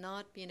have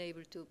not been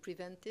able to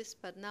prevent this,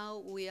 but now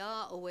we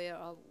are aware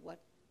of what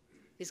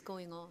is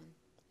going on.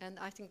 And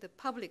I think the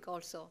public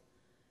also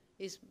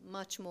is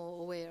much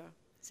more aware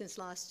since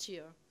last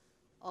year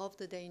of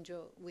the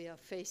danger we are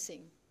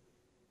facing.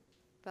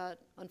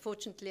 But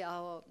unfortunately,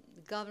 our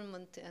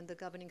government and the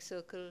governing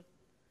circle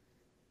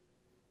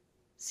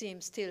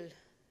seem still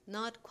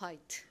not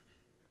quite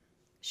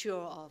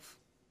sure of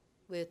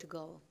where to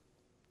go.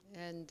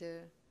 And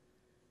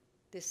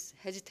this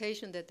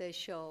hesitation that they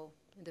show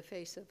in the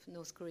face of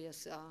North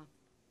Korea's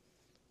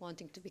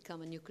wanting to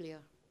become a nuclear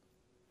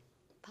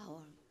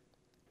power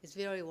is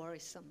very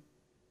worrisome.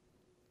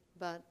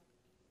 But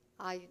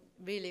I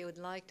really would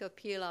like to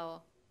appeal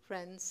our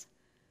friends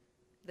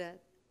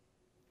that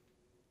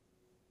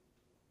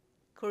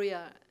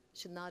Korea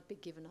should not be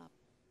given up.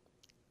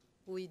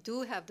 we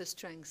do have the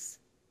strength,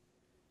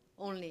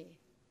 only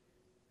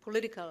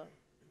political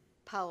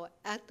power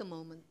at the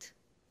moment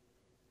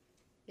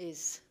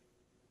is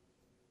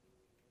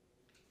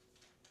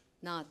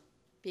not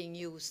being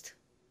used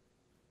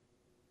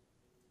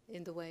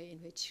in the way in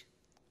which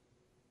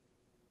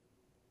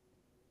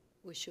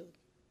we should.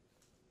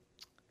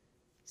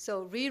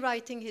 So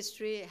rewriting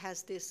history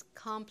has this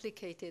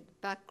complicated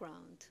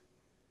background.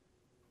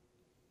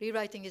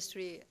 Rewriting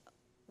history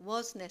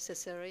was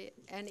necessary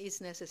and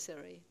is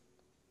necessary.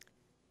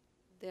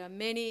 There are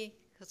many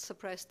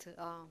suppressed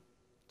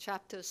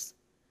chapters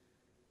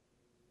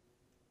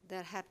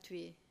that have to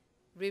be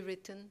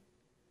rewritten.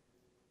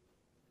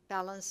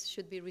 Balance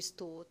should be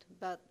restored,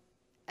 but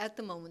at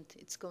the moment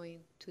it's going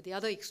to the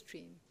other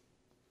extreme.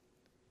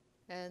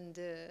 And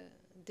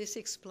this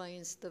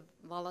explains the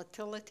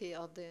volatility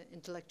of the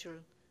intellectual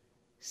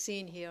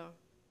scene here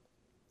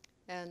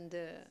and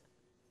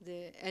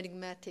the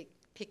enigmatic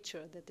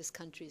picture that this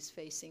country is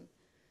facing.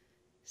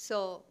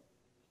 So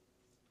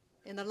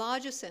in a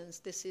larger sense,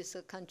 this is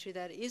a country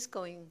that is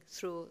going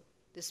through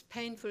this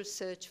painful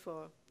search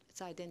for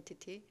its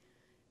identity,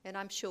 and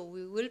I'm sure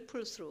we will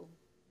pull through.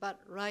 But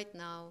right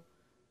now,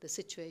 the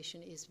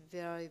situation is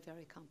very,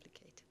 very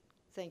complicated.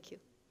 Thank you.